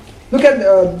 Powerful. Look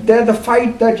at there the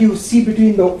fight that you see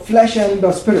between the flesh and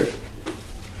the spirit.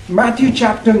 Matthew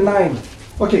chapter 9.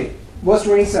 Okay, verse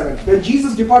 27. When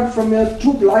Jesus departed from here,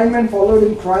 two blind men followed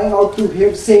him, crying out to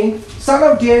him, saying, Son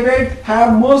of David,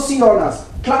 have mercy on us.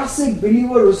 Classic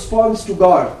believer response to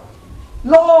God.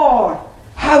 Lord,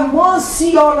 have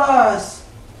mercy on us.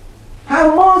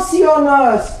 Have mercy on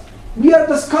us. We are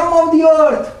the scum of the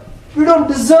earth. We don't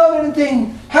deserve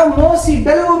anything. Have mercy.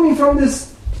 Deliver me from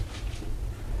this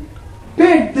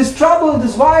pit, this trouble,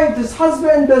 this wife, this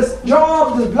husband, this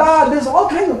job, this blah, this all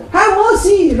kinds of... Have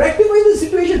mercy. Rectify the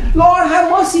situation. Lord,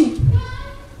 have mercy.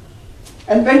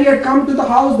 And when he had come to the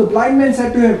house, the blind men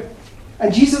said to him,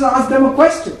 and Jesus asked them a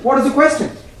question. What is the question?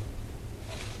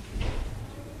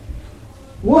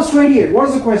 Verse 28. What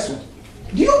is the question?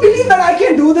 Do you believe that I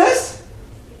can do this?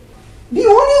 The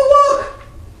only work.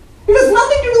 It has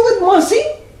nothing to do with mercy.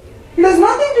 It has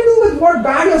nothing to do with what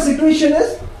bad your situation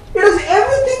is. It has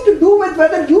everything to do with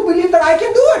whether you believe that I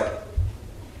can do it.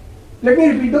 Let me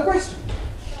repeat the question.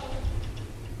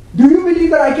 Do you believe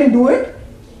that I can do it?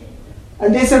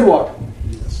 And they said what?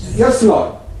 Yes,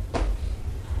 Lord.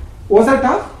 Was that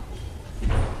tough?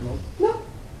 No.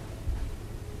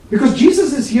 Because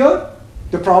Jesus is here,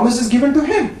 the promise is given to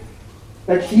him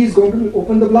that he is going to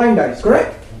open the blind eyes,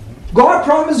 correct? God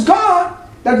promised God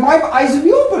that my eyes will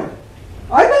be opened.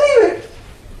 I believe it.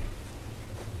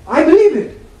 I believe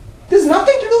it. There's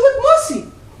nothing to do with mercy.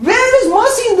 Where is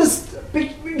mercy in this?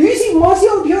 Do you see mercy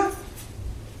out here?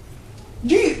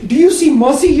 Do you see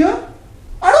mercy here?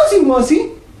 I don't see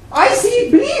mercy. I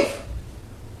see belief.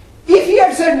 If he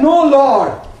had said, no,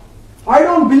 Lord, I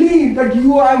don't believe that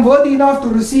I am worthy enough to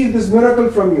receive this miracle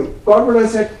from you, God would have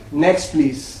said, next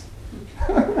please.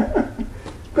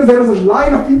 Because there was a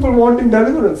line of people wanting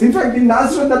deliverance. In fact, in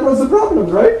Nazareth, that was the problem,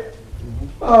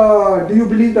 right? Do you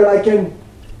believe that I can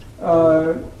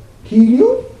heal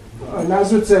you?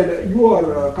 Nazareth said, you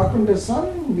are a carpenter's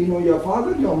son. We know your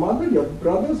father, your mother, your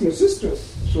brothers, your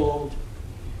sisters. So,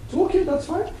 it's okay, that's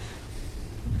fine.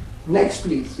 Next,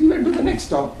 please. We went to the next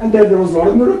town. And there was a lot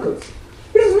of miracles.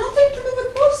 It has nothing to do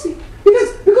with mercy.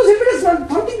 Because if it has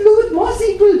nothing to do with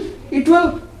mercy,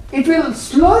 it will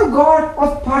slur God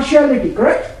of partiality,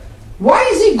 correct? Why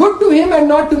is he good to him and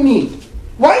not to me?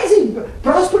 Why is he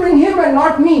prospering him and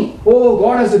not me? Oh,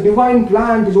 God has a divine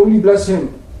plan to only bless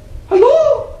him.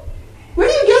 Hello? Where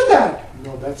do you get that?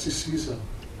 No, that's his season.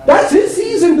 That's his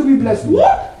season to be blessed.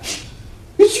 What?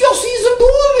 It's your season to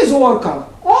always overcome.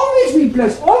 Always be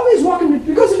blessed. Always walk in it.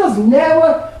 Because it was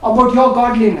never about your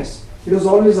godliness. It was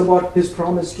always about his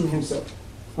promise to himself.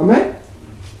 Amen?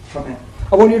 Amen.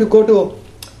 I want you to go to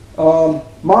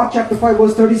Mark chapter 5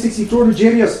 verse 36. He told to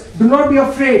Jairus, do not be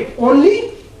afraid.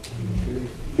 Only,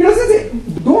 he doesn't say,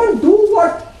 don't do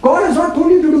what God has not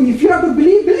told you to do. If you have to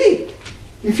believe, believe.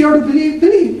 If you have to believe,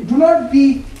 believe. Do not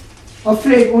be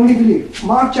afraid, only believe.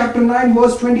 Mark chapter 9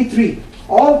 verse 23.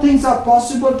 All things are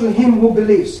possible to him who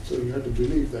believes. So you have to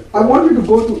believe that. I want you to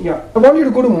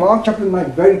go to Mark chapter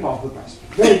 9. Very powerful passage.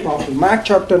 Very powerful. Mark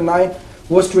chapter 9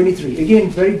 verse 23. Again,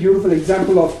 very beautiful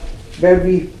example of where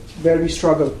we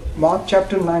struggle. Mark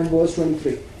chapter 9 verse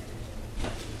 23.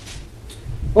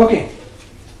 Okay.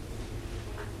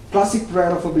 Classic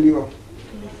prayer of a believer.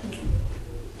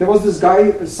 There was this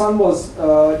guy, his son was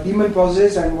demon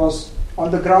possessed and was on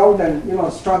the ground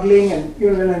and struggling, and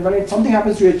when something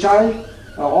happens to your child,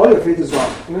 all your faith is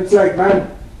gone. It's like, man,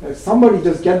 somebody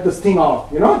just get this thing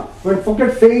out. When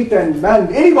forget faith and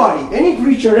man, anybody, any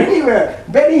creature, anywhere,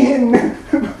 Benny in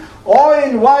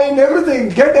oil, wine, everything,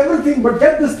 get everything, but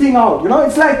get this thing out.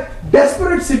 It's like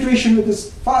desperate situation with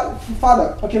his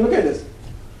father. Okay, look at this.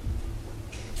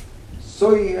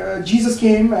 So Jesus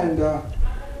came and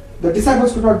the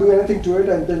disciples could not do anything to it,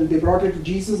 and then they brought it to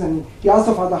Jesus and he asked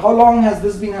the father, how long has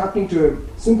this been happening to him?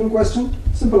 Simple question,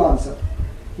 simple answer.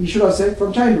 He should have said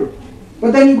from childhood.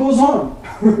 But then he goes on.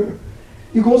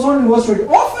 He goes on in verse 20.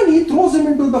 Often he throws him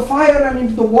into the fire and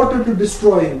into the water to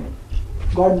destroy him.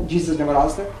 Jesus never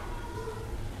asked that.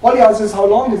 All he asks is, how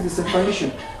long is this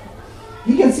condition?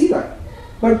 He can see that.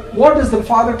 But what is the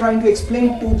father trying to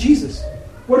explain to Jesus?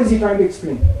 What is he trying to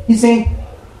explain? He's saying,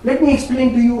 let me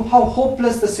explain to you how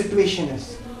hopeless the situation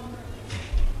is.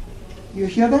 You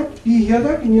hear that? Do you hear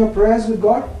that in your prayers with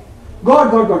God?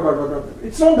 God.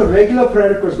 It's not the regular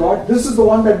prayer request, God. This is the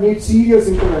one that needs serious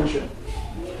intervention.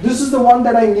 This is the one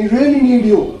that I really need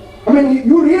you. I mean,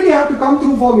 you really have to come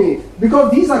through for me,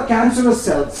 because these are cancerous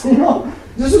cells.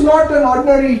 This is not an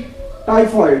ordinary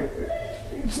typhoid.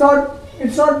 It's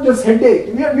not just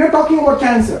headache. We are talking about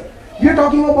cancer. We are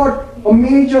talking about a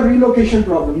major relocation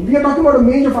problem. We are talking about a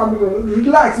major family problem.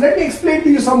 Relax, let me explain to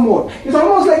you some more. It's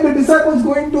almost like the disciples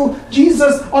going to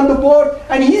Jesus on the boat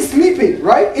and he's sleeping,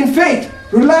 right? In faith.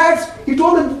 Relax. He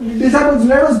told the disciples,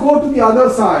 let us go to the other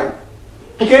side.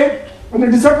 Okay? When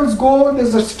the disciples go,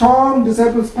 there's a storm,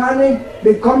 disciples panic,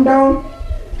 they come down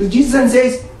to Jesus and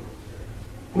says,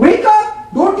 wake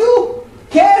up, don't you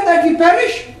care that we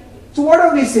perish? So what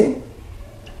are they saying?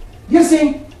 They're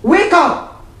saying, wake up.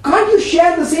 Can't you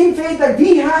share the same faith that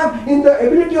we have in the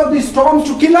ability of these storms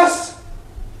to kill us?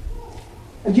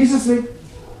 And Jesus said,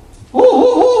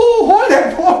 hold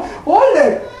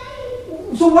it.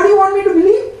 So what do you want me to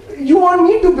believe? You want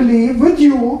me to believe with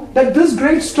you that this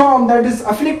great storm that is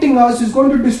afflicting us is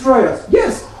going to destroy us.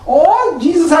 Yes, all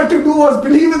Jesus had to do was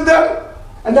believe in them,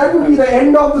 and that would be the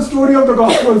end of the story of the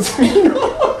Gospels.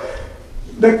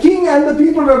 The king and the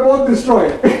people were both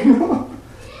destroyed.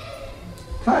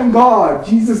 Thank God,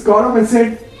 Jesus got up and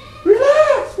said,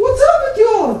 relax, what's up with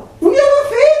you? Do you have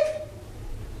faith?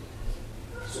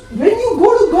 So when you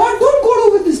go to God, don't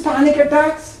go with these panic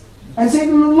attacks and say,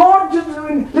 Lord,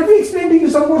 let me explain to you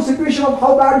some more situation of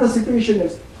how bad the situation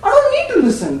is. I don't need to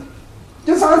listen.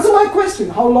 Just answer my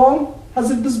question. How long has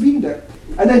this been there?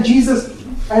 And then Jesus,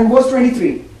 and verse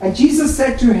 23, and Jesus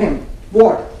said to him,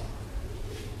 what?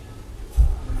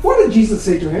 What did Jesus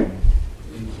say to him?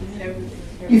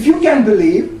 If you can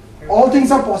believe, all things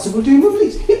are possible to him who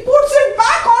believes. He puts it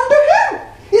back onto him.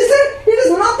 He said, it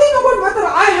is nothing about whether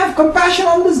I have compassion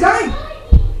on this guy.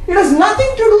 It has nothing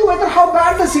to do whether how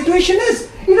bad the situation is.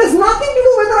 It has nothing to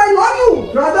do whether I love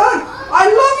you, brother. I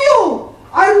love you.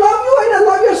 I love you and I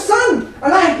love your son.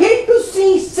 And I hate to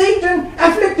see Satan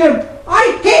afflict him.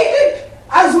 I hate it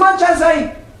as much as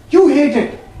you hate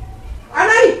it.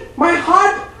 And my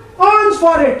heart yearns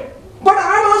for it. But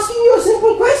I'm asking you a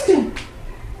simple question.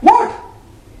 What?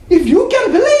 If you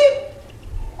can believe,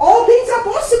 all things are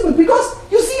possible. Because,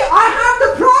 you see, I have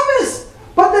the promise.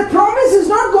 But the promise is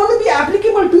not going to be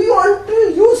applicable to you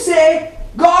until you say,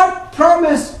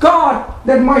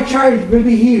 that my child will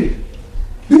be healed.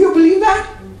 Do you believe that?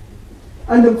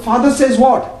 And the father says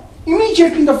what?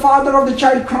 Immediately the father of the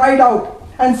child cried out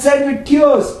and said with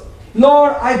tears,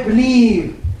 Lord, I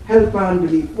believe. Help my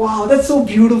unbelief. Wow, that's so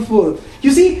beautiful.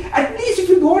 You see, at least if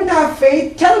you don't have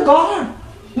faith, tell God,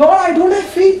 Lord, I don't have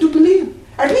faith to believe.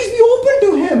 At least be open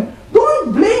to Him.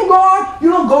 Don't blame God.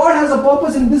 God has a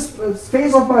purpose in this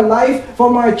phase of my life for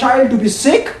my child to be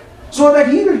sick, so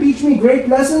that He will teach me great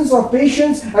lessons of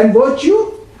patience and virtue,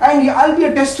 and I'll be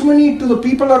a testimony to the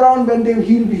people around when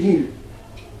He'll be healed.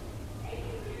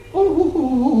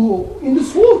 Oh, in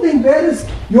this whole thing, where is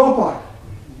your part?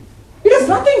 It has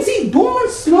nothing. See,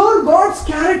 don't slur God's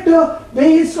character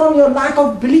based on your lack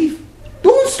of belief.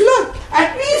 Don't slur.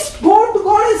 At least go to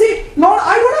God and say, Lord,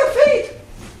 I don't have faith.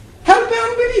 Help my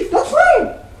unbelief. That's fine.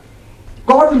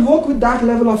 God will work with that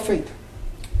level of faith.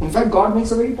 In fact, God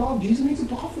makes a very powerful, Jesus makes a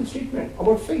powerful statement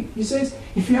about faith. He says,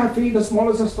 if you have faith as small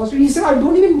as a mustard, He said, I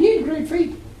don't even need great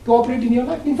faith to operate in your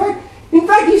life. In fact,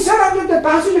 He said after the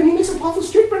passage, and He makes a powerful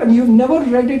statement, and you've never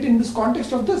read it in this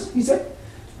context of this. He said,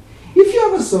 if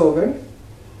you have a servant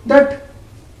that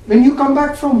when you come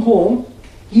back from home,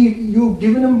 you've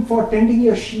given him for tending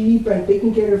your sheep and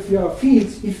taking care of your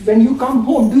fields. If when you come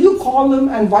home, do you call him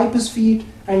and wipe his feet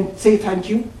and say thank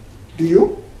you? Do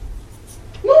you?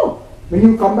 No. When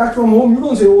you come back from home, you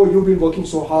don't say, oh, you've been working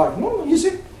so hard. No, you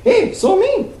say, hey, so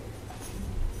me.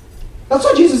 That's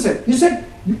what Jesus said. He said,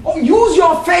 use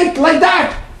your faith like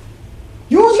that.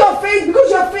 Use your faith, because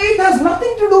your faith has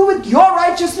nothing to do with your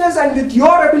righteousness and with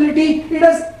your ability.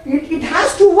 It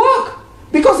has to work,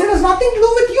 because it has nothing to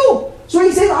do with you. So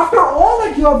He says, after all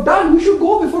that you have done, you should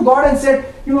go before God and say,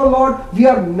 Lord, we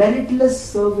are meritless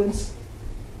servants.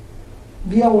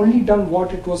 We have only done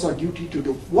what it was our duty to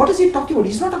do. What is He talking about?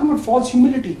 He's not talking about false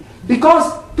humility.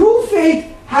 Because true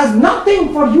faith has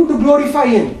nothing for you to glorify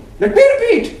in. Let me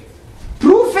repeat.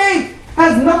 True faith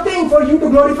has nothing for you to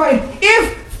glorify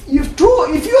in.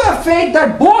 If you have faith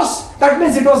that boasts, that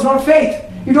means it was not faith.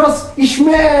 It was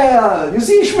Ishmael. You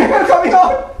see Ishmael coming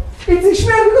out? It's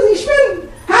Ishmael because Ishmael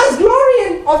has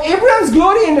glory of Abraham's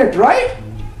glory in it, right?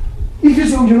 If you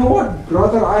say, you know what,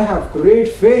 brother, I have great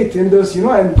faith in this,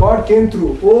 and God came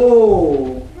through.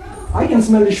 Oh, I can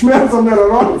smell Ishmael somewhere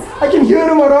around. I can hear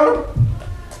him around.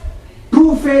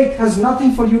 True faith has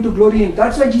nothing for you to glory in.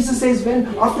 That's why Jesus says,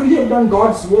 after you have done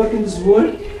God's work in this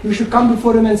world, you should come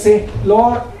before Him and say,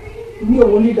 Lord, we have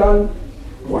only done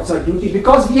what's our duty,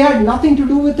 because we had nothing to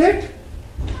do with it.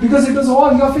 Because it was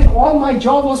all your faith. All my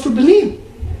job was to believe.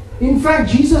 In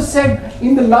fact, Jesus said,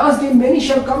 in the last day, many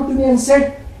shall come to me and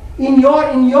said, in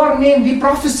your name we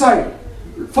prophesied.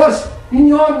 First, in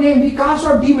your name we cast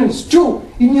out demons.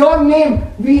 2, in your name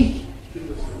we,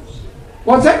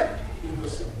 what's that?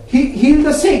 Heal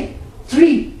the sick.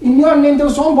 3, in your name there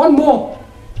was one more.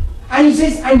 And He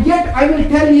says, and yet I will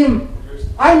tell him,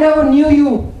 I never knew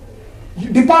you.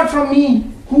 Depart from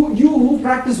me, you who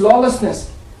practice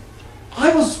lawlessness.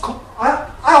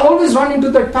 I always run into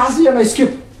that passage and I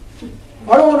skip.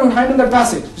 I don't want to handle that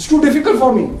passage. It's too difficult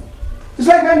for me. It's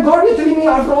like, man, God, you're telling me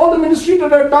after all the ministry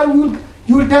that I've done,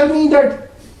 you will tell me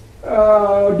that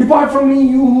depart from me,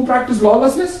 you who practice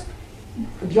lawlessness.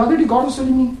 The other day God was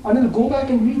telling me, Anil, go back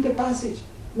and read the passage.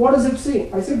 What does it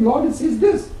say? I said, Lord, it says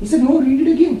this. He said, no, read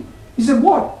it again. He said,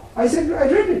 what? I said, I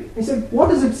read it. I said, what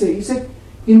does it say? He said,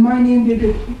 in my name they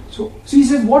did. So he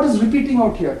said, what is repeating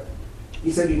out here?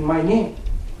 He said, in my name.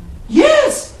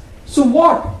 Yes! So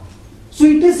what? So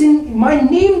it is in my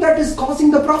name that is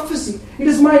causing the prophecy. It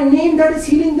is my name that is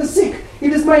healing the sick.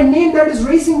 It is my name that is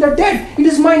raising the dead. It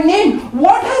is my name.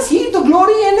 What has He to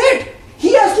glory in it?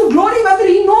 He has to glory whether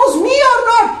He knows me or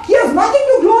not. He has nothing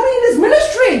to glory in His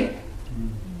ministry.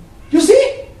 You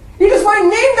see? It is my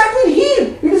name that will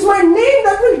heal. It is my name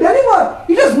that will deliver.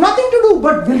 It has nothing to do.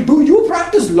 But do you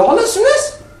practice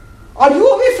lawlessness? Are you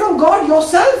away from God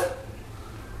yourself?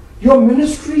 Your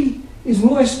ministry is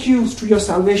no excuse to your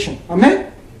salvation.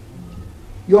 Amen?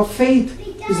 Your faith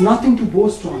is nothing to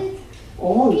boast on.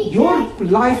 All your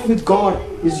life with God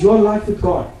is your life with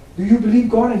God. Do you believe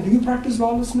God and do you practice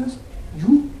lawlessness?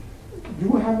 You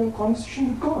have a conversation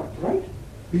with God, right?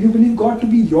 Do you believe God to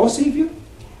be your Savior?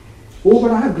 Oh,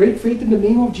 but I have great faith in the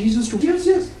name of Jesus too.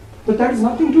 Yes. But that has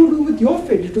nothing to do with your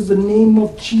faith. It was the name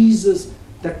of Jesus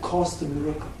that caused the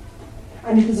miracle.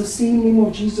 And it is the same name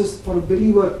of Jesus for a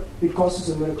believer it causes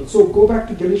a miracle. So go back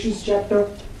to Galatians chapter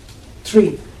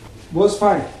 3, verse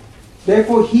 5.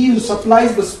 Therefore He who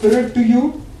supplies the Spirit to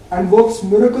you and works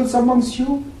miracles amongst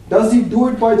you, does He do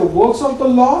it by the works of the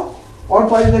law or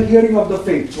by the hearing of the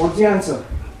faith? What's the answer?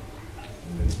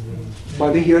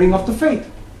 By the hearing of the faith.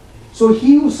 So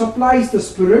He who supplies the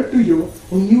Spirit to you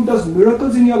and He who does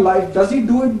miracles in your life, does He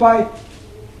do it by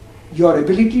your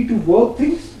ability to work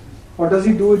things, or does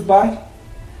He do it by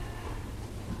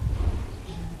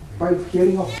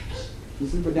hearing of?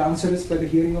 But the answer is by the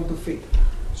hearing of the faith.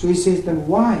 So He says, then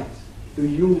why do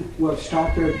you who have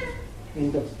started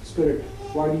in the Spirit,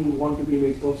 why do you want to be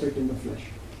made perfect in the flesh?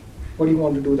 What do you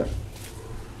want to do that?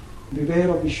 Beware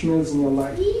of Ishmaels in your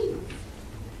life.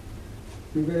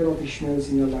 Beware of Ishmaels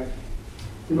in your life.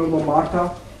 You remember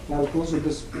Martha? And I'll close with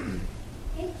this.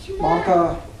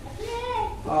 Martha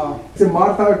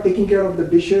taking care of the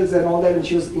dishes and all that, and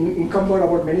she was encumbered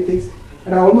about many things.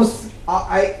 And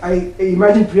I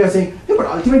imagine Priya saying, hey, but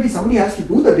ultimately somebody has to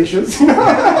do the dishes. I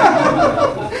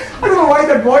don't know why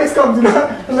that voice comes.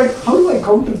 I'm like, how do I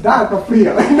counter that of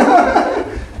Priya?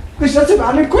 Because that's a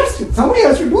valid question. Somebody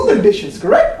has to do the dishes,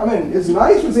 correct? I mean, it's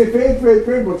nice to say faith,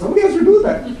 but somebody has to do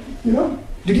that.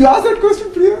 Did you ask that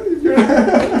question, Priya?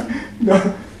 No.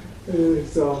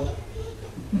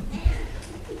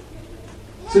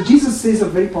 So Jesus says a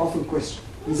very powerful question.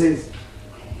 He says,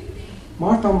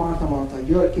 Martha, Martha, Martha,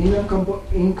 you are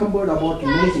encumbered about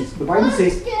many things. The Bible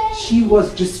says she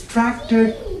was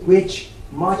distracted with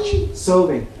much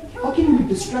serving. How can you be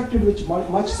distracted with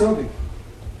much serving?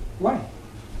 Why?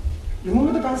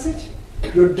 Remember the passage?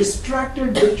 You're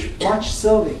distracted with much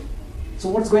serving. So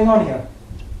what's going on here?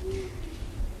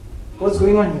 What's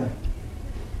going on here?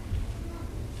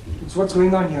 It's what's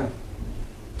going on here.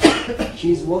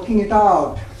 She's working it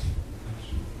out.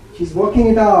 She's working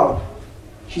it out.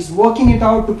 She's working it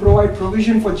out to provide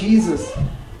provision for Jesus.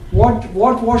 What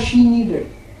was she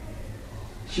needed?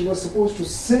 She was supposed to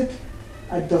sit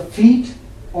at the feet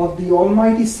of the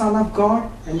Almighty Son of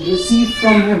God and receive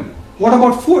from Him. What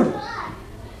about food?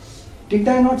 Did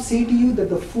I not say to you that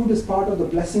the food is part of the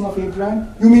blessing of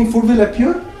Abraham? You mean food will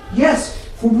appear? Yes,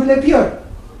 food will appear.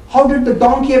 How did the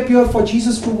donkey appear for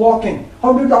Jesus to walk in?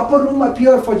 How did the upper room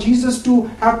appear for Jesus to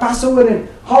have Passover in?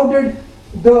 How did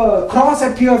the cross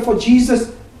appear for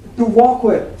Jesus to walk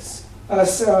with?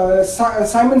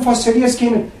 Simon for Syria's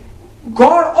came in.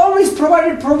 God always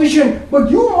provided provision, but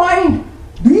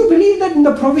do you believe that in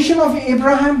the provision of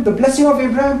Abraham, the blessing of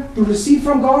Abraham, to receive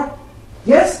from God?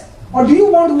 Yes? Or do you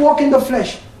want to walk in the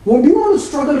flesh? Or do you want to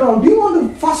struggle around? Do you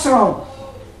want to fuss around?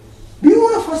 Do you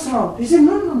want to fuss around? He said,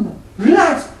 no.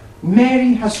 Relax.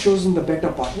 Mary has chosen the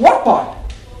better part. What part?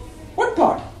 What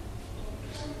part?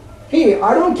 Hey,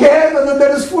 I don't care whether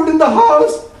there is food in the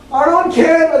house. I don't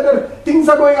care whether things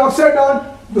are going upside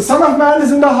down. The Son of Man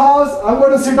is in the house. I'm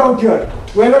going to sit out here.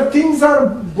 Whether things are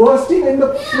bursting in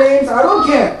the flames, I don't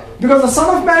care. Because the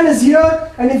Son of Man is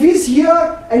here, and if He's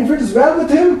here, and if it is well with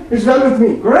Him, it's well with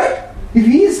me. Correct? If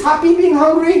He is happy being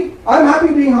hungry, I'm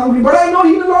happy being hungry. But I know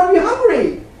He will not be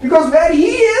hungry. Because where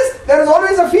He is, there is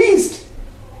always a feast.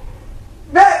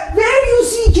 Where do you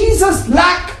see Jesus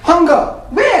lack hunger?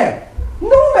 Where?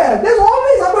 Nowhere. There's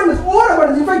always abundance,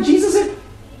 overabundance. In fact, Jesus said,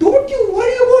 don't you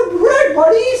worry about bread,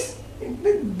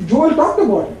 buddies. Joel talked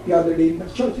about it the other day in the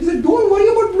church. He said, don't worry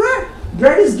about bread.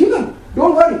 Bread is given.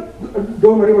 Don't worry.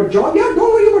 Don't worry about job. Yeah,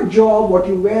 don't worry about job, what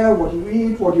you wear, what you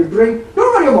eat, what you drink.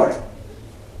 Don't worry about it.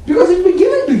 Because it will be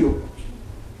given to you.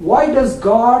 Why does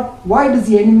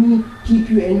the enemy keep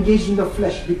you engaged in the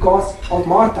flesh? Because of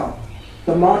Martha.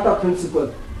 The Martha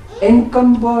principle.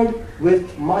 Encumbered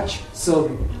with much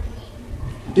serving.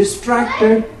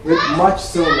 Distracted with much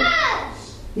serving.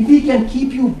 If He can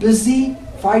keep you busy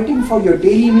fighting for your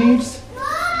daily needs,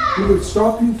 He will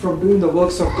stop you from doing the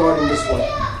works of God in this world.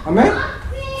 Amen?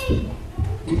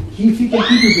 If He can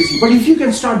keep you busy. But if you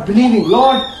can start believing,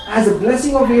 Lord, as a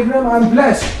blessing of Abraham, I'm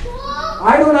blessed.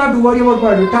 I don't have to worry about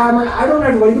my retirement. I don't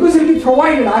have to worry because it will be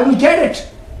provided. I will get it.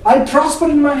 I'll prosper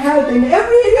in my health, in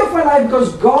every area of my life,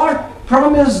 because God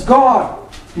promised God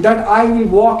that I will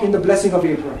walk in the blessing of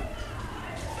Abraham.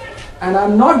 And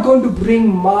I'm not going to bring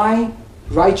my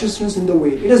righteousness in the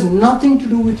way. It has nothing to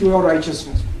do with your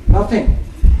righteousness. Nothing.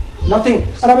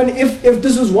 And I mean, if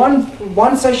this was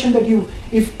one session that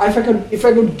if I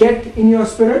could get in your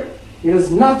spirit, it has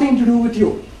nothing to do with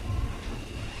you.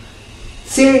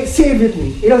 Say it with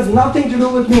me. It has nothing to do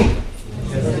with me.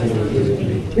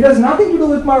 It has nothing to do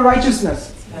with my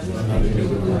righteousness.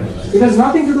 It has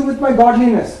nothing to do with my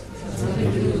godliness.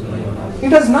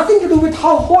 It has nothing to do with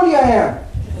how holy I am.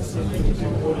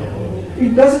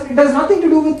 It has nothing to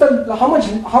do with how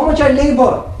much I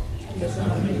labor.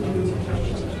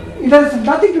 It has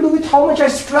nothing to do with how much I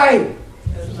strive.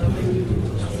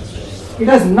 It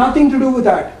has nothing to do with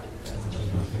that.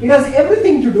 It has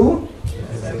everything to do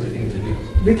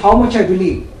with how much I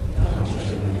believe.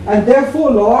 And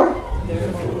therefore, Lord,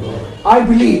 I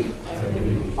believe.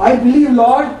 I believe,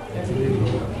 Lord,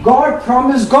 God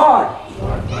promised God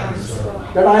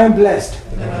that I am blessed.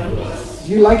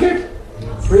 Do you like it?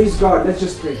 Praise God. Let's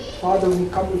just pray. Father, we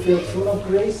come before your throne of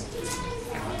grace.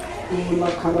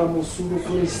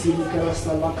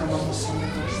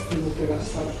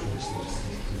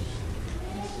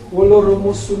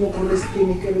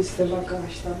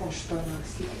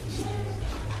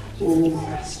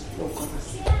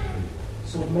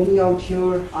 So many out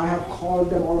here, I have called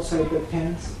them outside their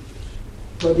tents,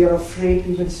 but they are afraid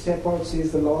to even step out,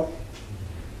 says the Lord,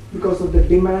 because of the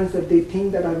demands that they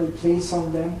think that I will place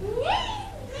on them.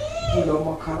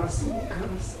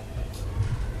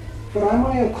 But am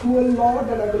I a cruel Lord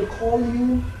that I will call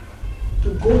you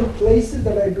to go to places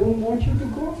that I don't want you to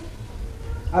go?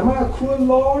 Am I a cruel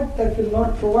Lord that will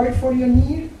not provide for your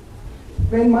need?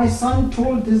 When my son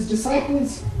told his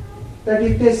disciples that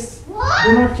if they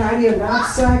do not carry a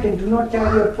knapsack and do not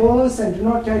carry a purse and do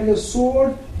not carry a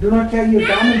sword, do not carry a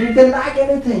garment, did they lack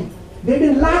anything? They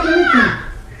didn't lack anything.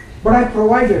 But I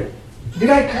provided. Did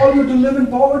I call you to live in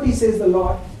poverty, says the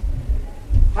Lord?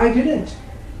 I didn't.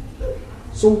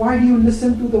 So why do you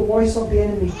listen to the voice of the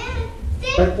enemy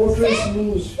that portrays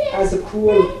me as a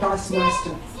cruel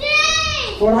taskmaster?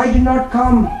 For I did not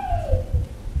come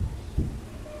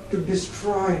to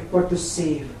destroy, but to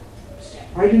save.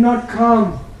 I did not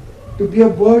come to be a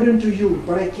burden to you,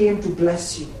 but I came to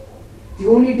bless you. The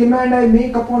only demand I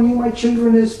make upon you, my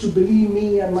children, is to believe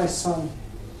me and my son.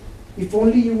 If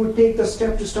only you would take the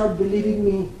step to start believing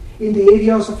me in the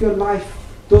areas of your life,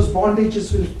 those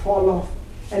bondages will fall off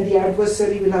and the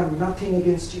adversary will have nothing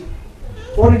against you.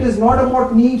 For it is not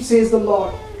about need, says the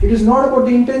Lord. It is not about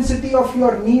the intensity of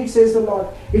your need, says the Lord.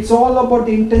 It's all about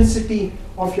the intensity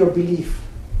of your belief.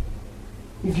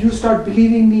 If you start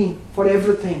believing me for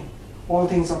everything, all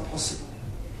things are possible.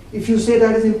 If you say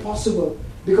that is impossible,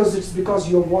 because it's because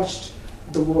you have watched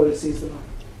the world, says the Lord.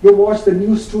 You have watched the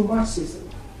news too much, says the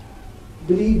Lord.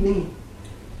 Believe me,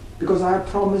 because I have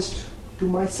promised to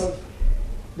myself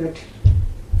that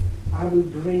I will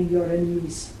bring your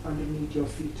enemies underneath your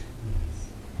feet.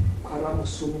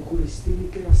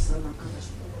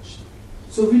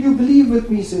 So will you believe with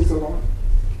me, says the Lord?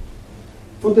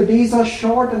 For the days are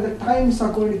short and the times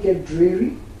are going to get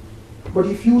dreary. But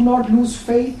if you not lose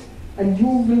faith and you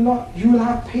will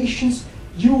have patience,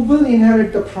 you will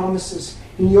inherit the promises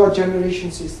in your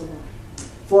generation, says the Lord.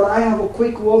 For I have a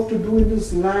quick work to do in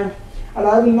this land, and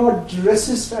I will not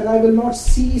resist and I will not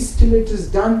cease till it is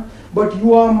done. But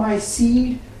you are my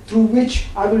seed through which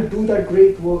I will do that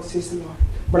great work, says the Lord.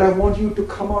 But I want you to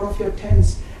come out of your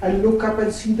tents and look up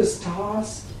and see the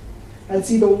stars and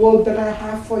see the work that I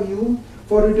have for you,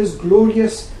 for it is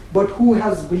glorious. But who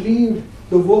has believed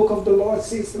the work of the Lord,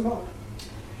 says the Lord?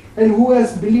 And who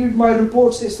has believed my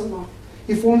report, says the Lord?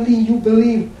 If only you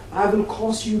believe, I will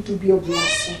cause you to be a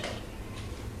blessing.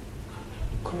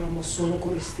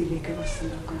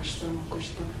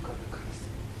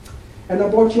 And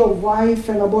about your wife,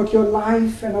 and about your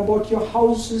life, and about your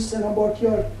houses, and about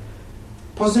your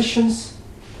possessions,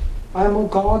 I am a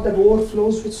God that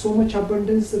overflows with so much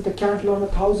abundance that the cattle on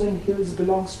 1,000 hills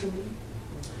belongs to me.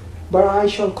 But I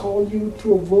shall call you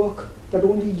to a work that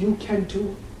only you can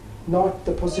do, not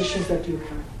the possessions that you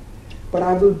have. But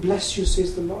I will bless you,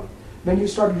 says the Lord. When you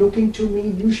start looking to me,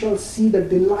 you shall see the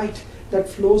delight that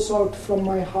flows out from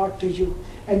my heart to you.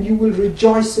 And you will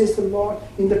rejoice, says the Lord,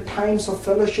 in the times of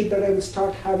fellowship that I will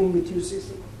start having with you, says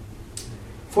the Lord.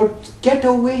 For get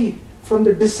away from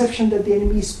the deception that the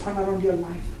enemy spun around your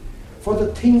life. For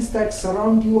the things that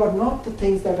surround you are not the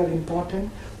things that are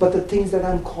important, but the things that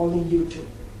I'm calling you to.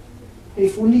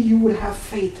 If only you would have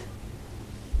faith,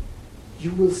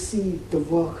 you will see the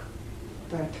work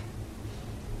that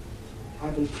I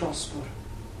will prosper.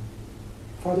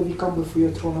 Father, we come before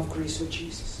your throne of grace, O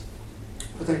Jesus.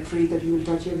 But I pray that you will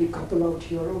touch every couple out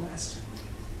here, O Master.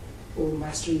 O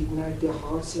Master, ignite their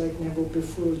hearts like never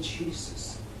before,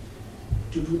 Jesus,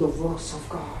 to do the works of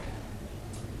God.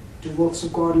 The works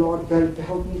of God, Lord,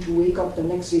 help me to wake up the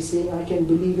next day saying, I can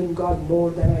believe in God more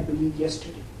than I believed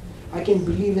yesterday. I can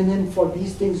believe in Him for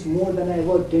these things more than I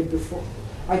ever did before.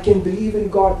 I can believe in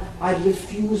God. I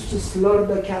refuse to slur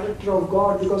the character of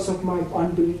God because of my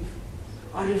unbelief.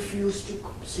 I refuse to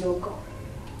slur God.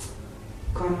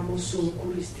 I will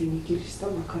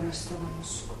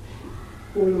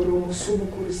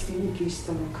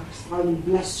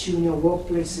bless you in your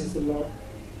workplace, says the Lord.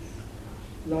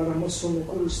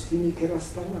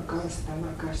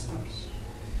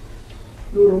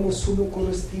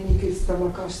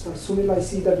 Soon I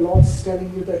see that Lord is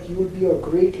telling you that you will be a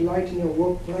great light in your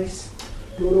workplace.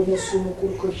 You're going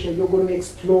to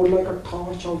explode like a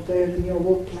torch out there in your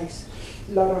workplace.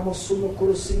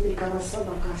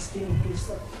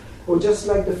 Oh, just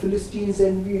like the Philistines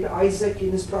envied Isaac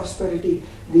in his prosperity,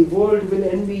 the world will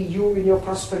envy you in your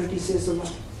prosperity, says the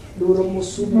Lord.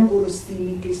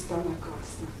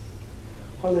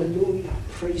 Hallelujah.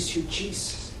 Praise you,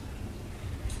 Jesus.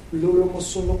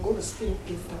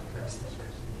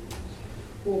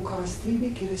 O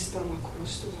castivi che restava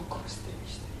costo la coste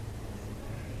viste.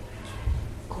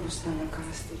 Costa la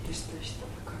caste che sta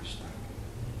la casta.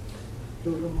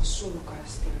 Loro ma solo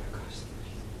casta la casta.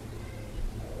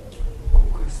 O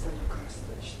casta la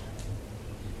casta viste.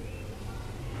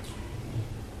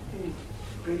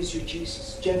 Praise you,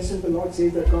 Jesus. Jensen, the Lord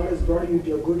says that God has brought you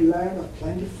into a good land of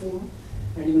plentiful,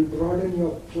 and He will broaden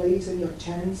your place and your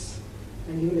tents,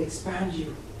 and He will expand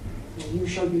you, and you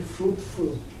shall be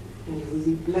fruitful, and you will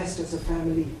be blessed as a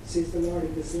family, says the Lord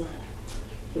in this land.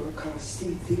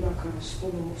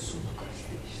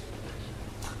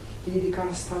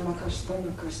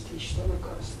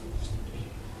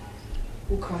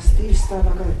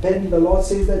 Then the Lord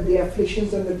says that the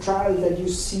afflictions and the trials that you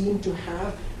seem to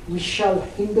have, we shall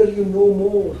hinder you no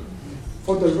more.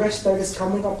 For the rest that is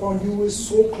coming upon you is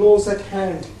so close at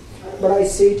hand. But I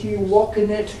say to you, walk in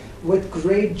it with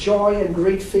great joy and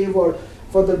great favor.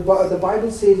 For the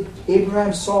Bible says,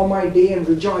 Abraham saw my day and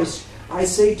rejoiced. I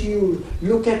say to you,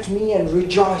 look at me and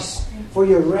rejoice, for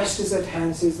your rest is at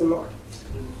hand, says the Lord.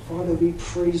 Father, we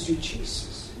praise you,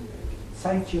 Jesus.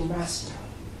 Thank you, Master.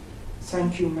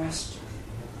 Thank you, Master.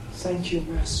 Thank you,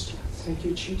 Master. Thank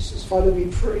you, Jesus. Father, we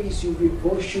praise you, we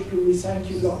worship you, we thank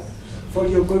you, Lord, for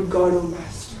your good God, O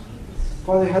Master.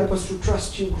 Father, help us to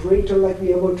trust you greater like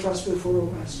we ever trust before, O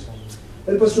Master.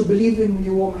 Help us to believe in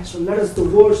you, O Master. Let us the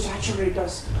word saturate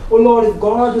us. O Lord, if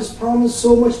God has promised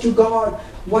so much to God,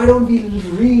 why don't we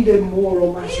read it more,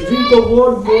 O Master? Read the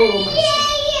word more, O Master.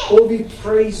 Oh, we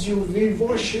praise you, we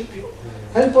worship you.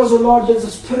 Help us, O Lord, there's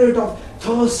a spirit of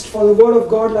thirst for the word of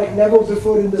God like never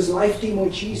before in this lifetime, O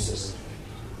Jesus.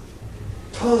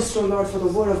 Thirst, O Lord, for the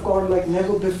word of God like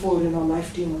never before in our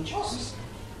lifetime, O Jesus.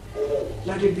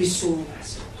 Let it be so,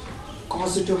 Master.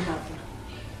 Cause it to happen.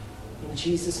 In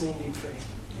Jesus' name we pray.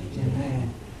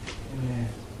 Amen. Amen.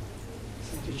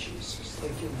 Thank you, Jesus.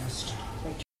 Thank you, Master.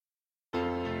 Thank you.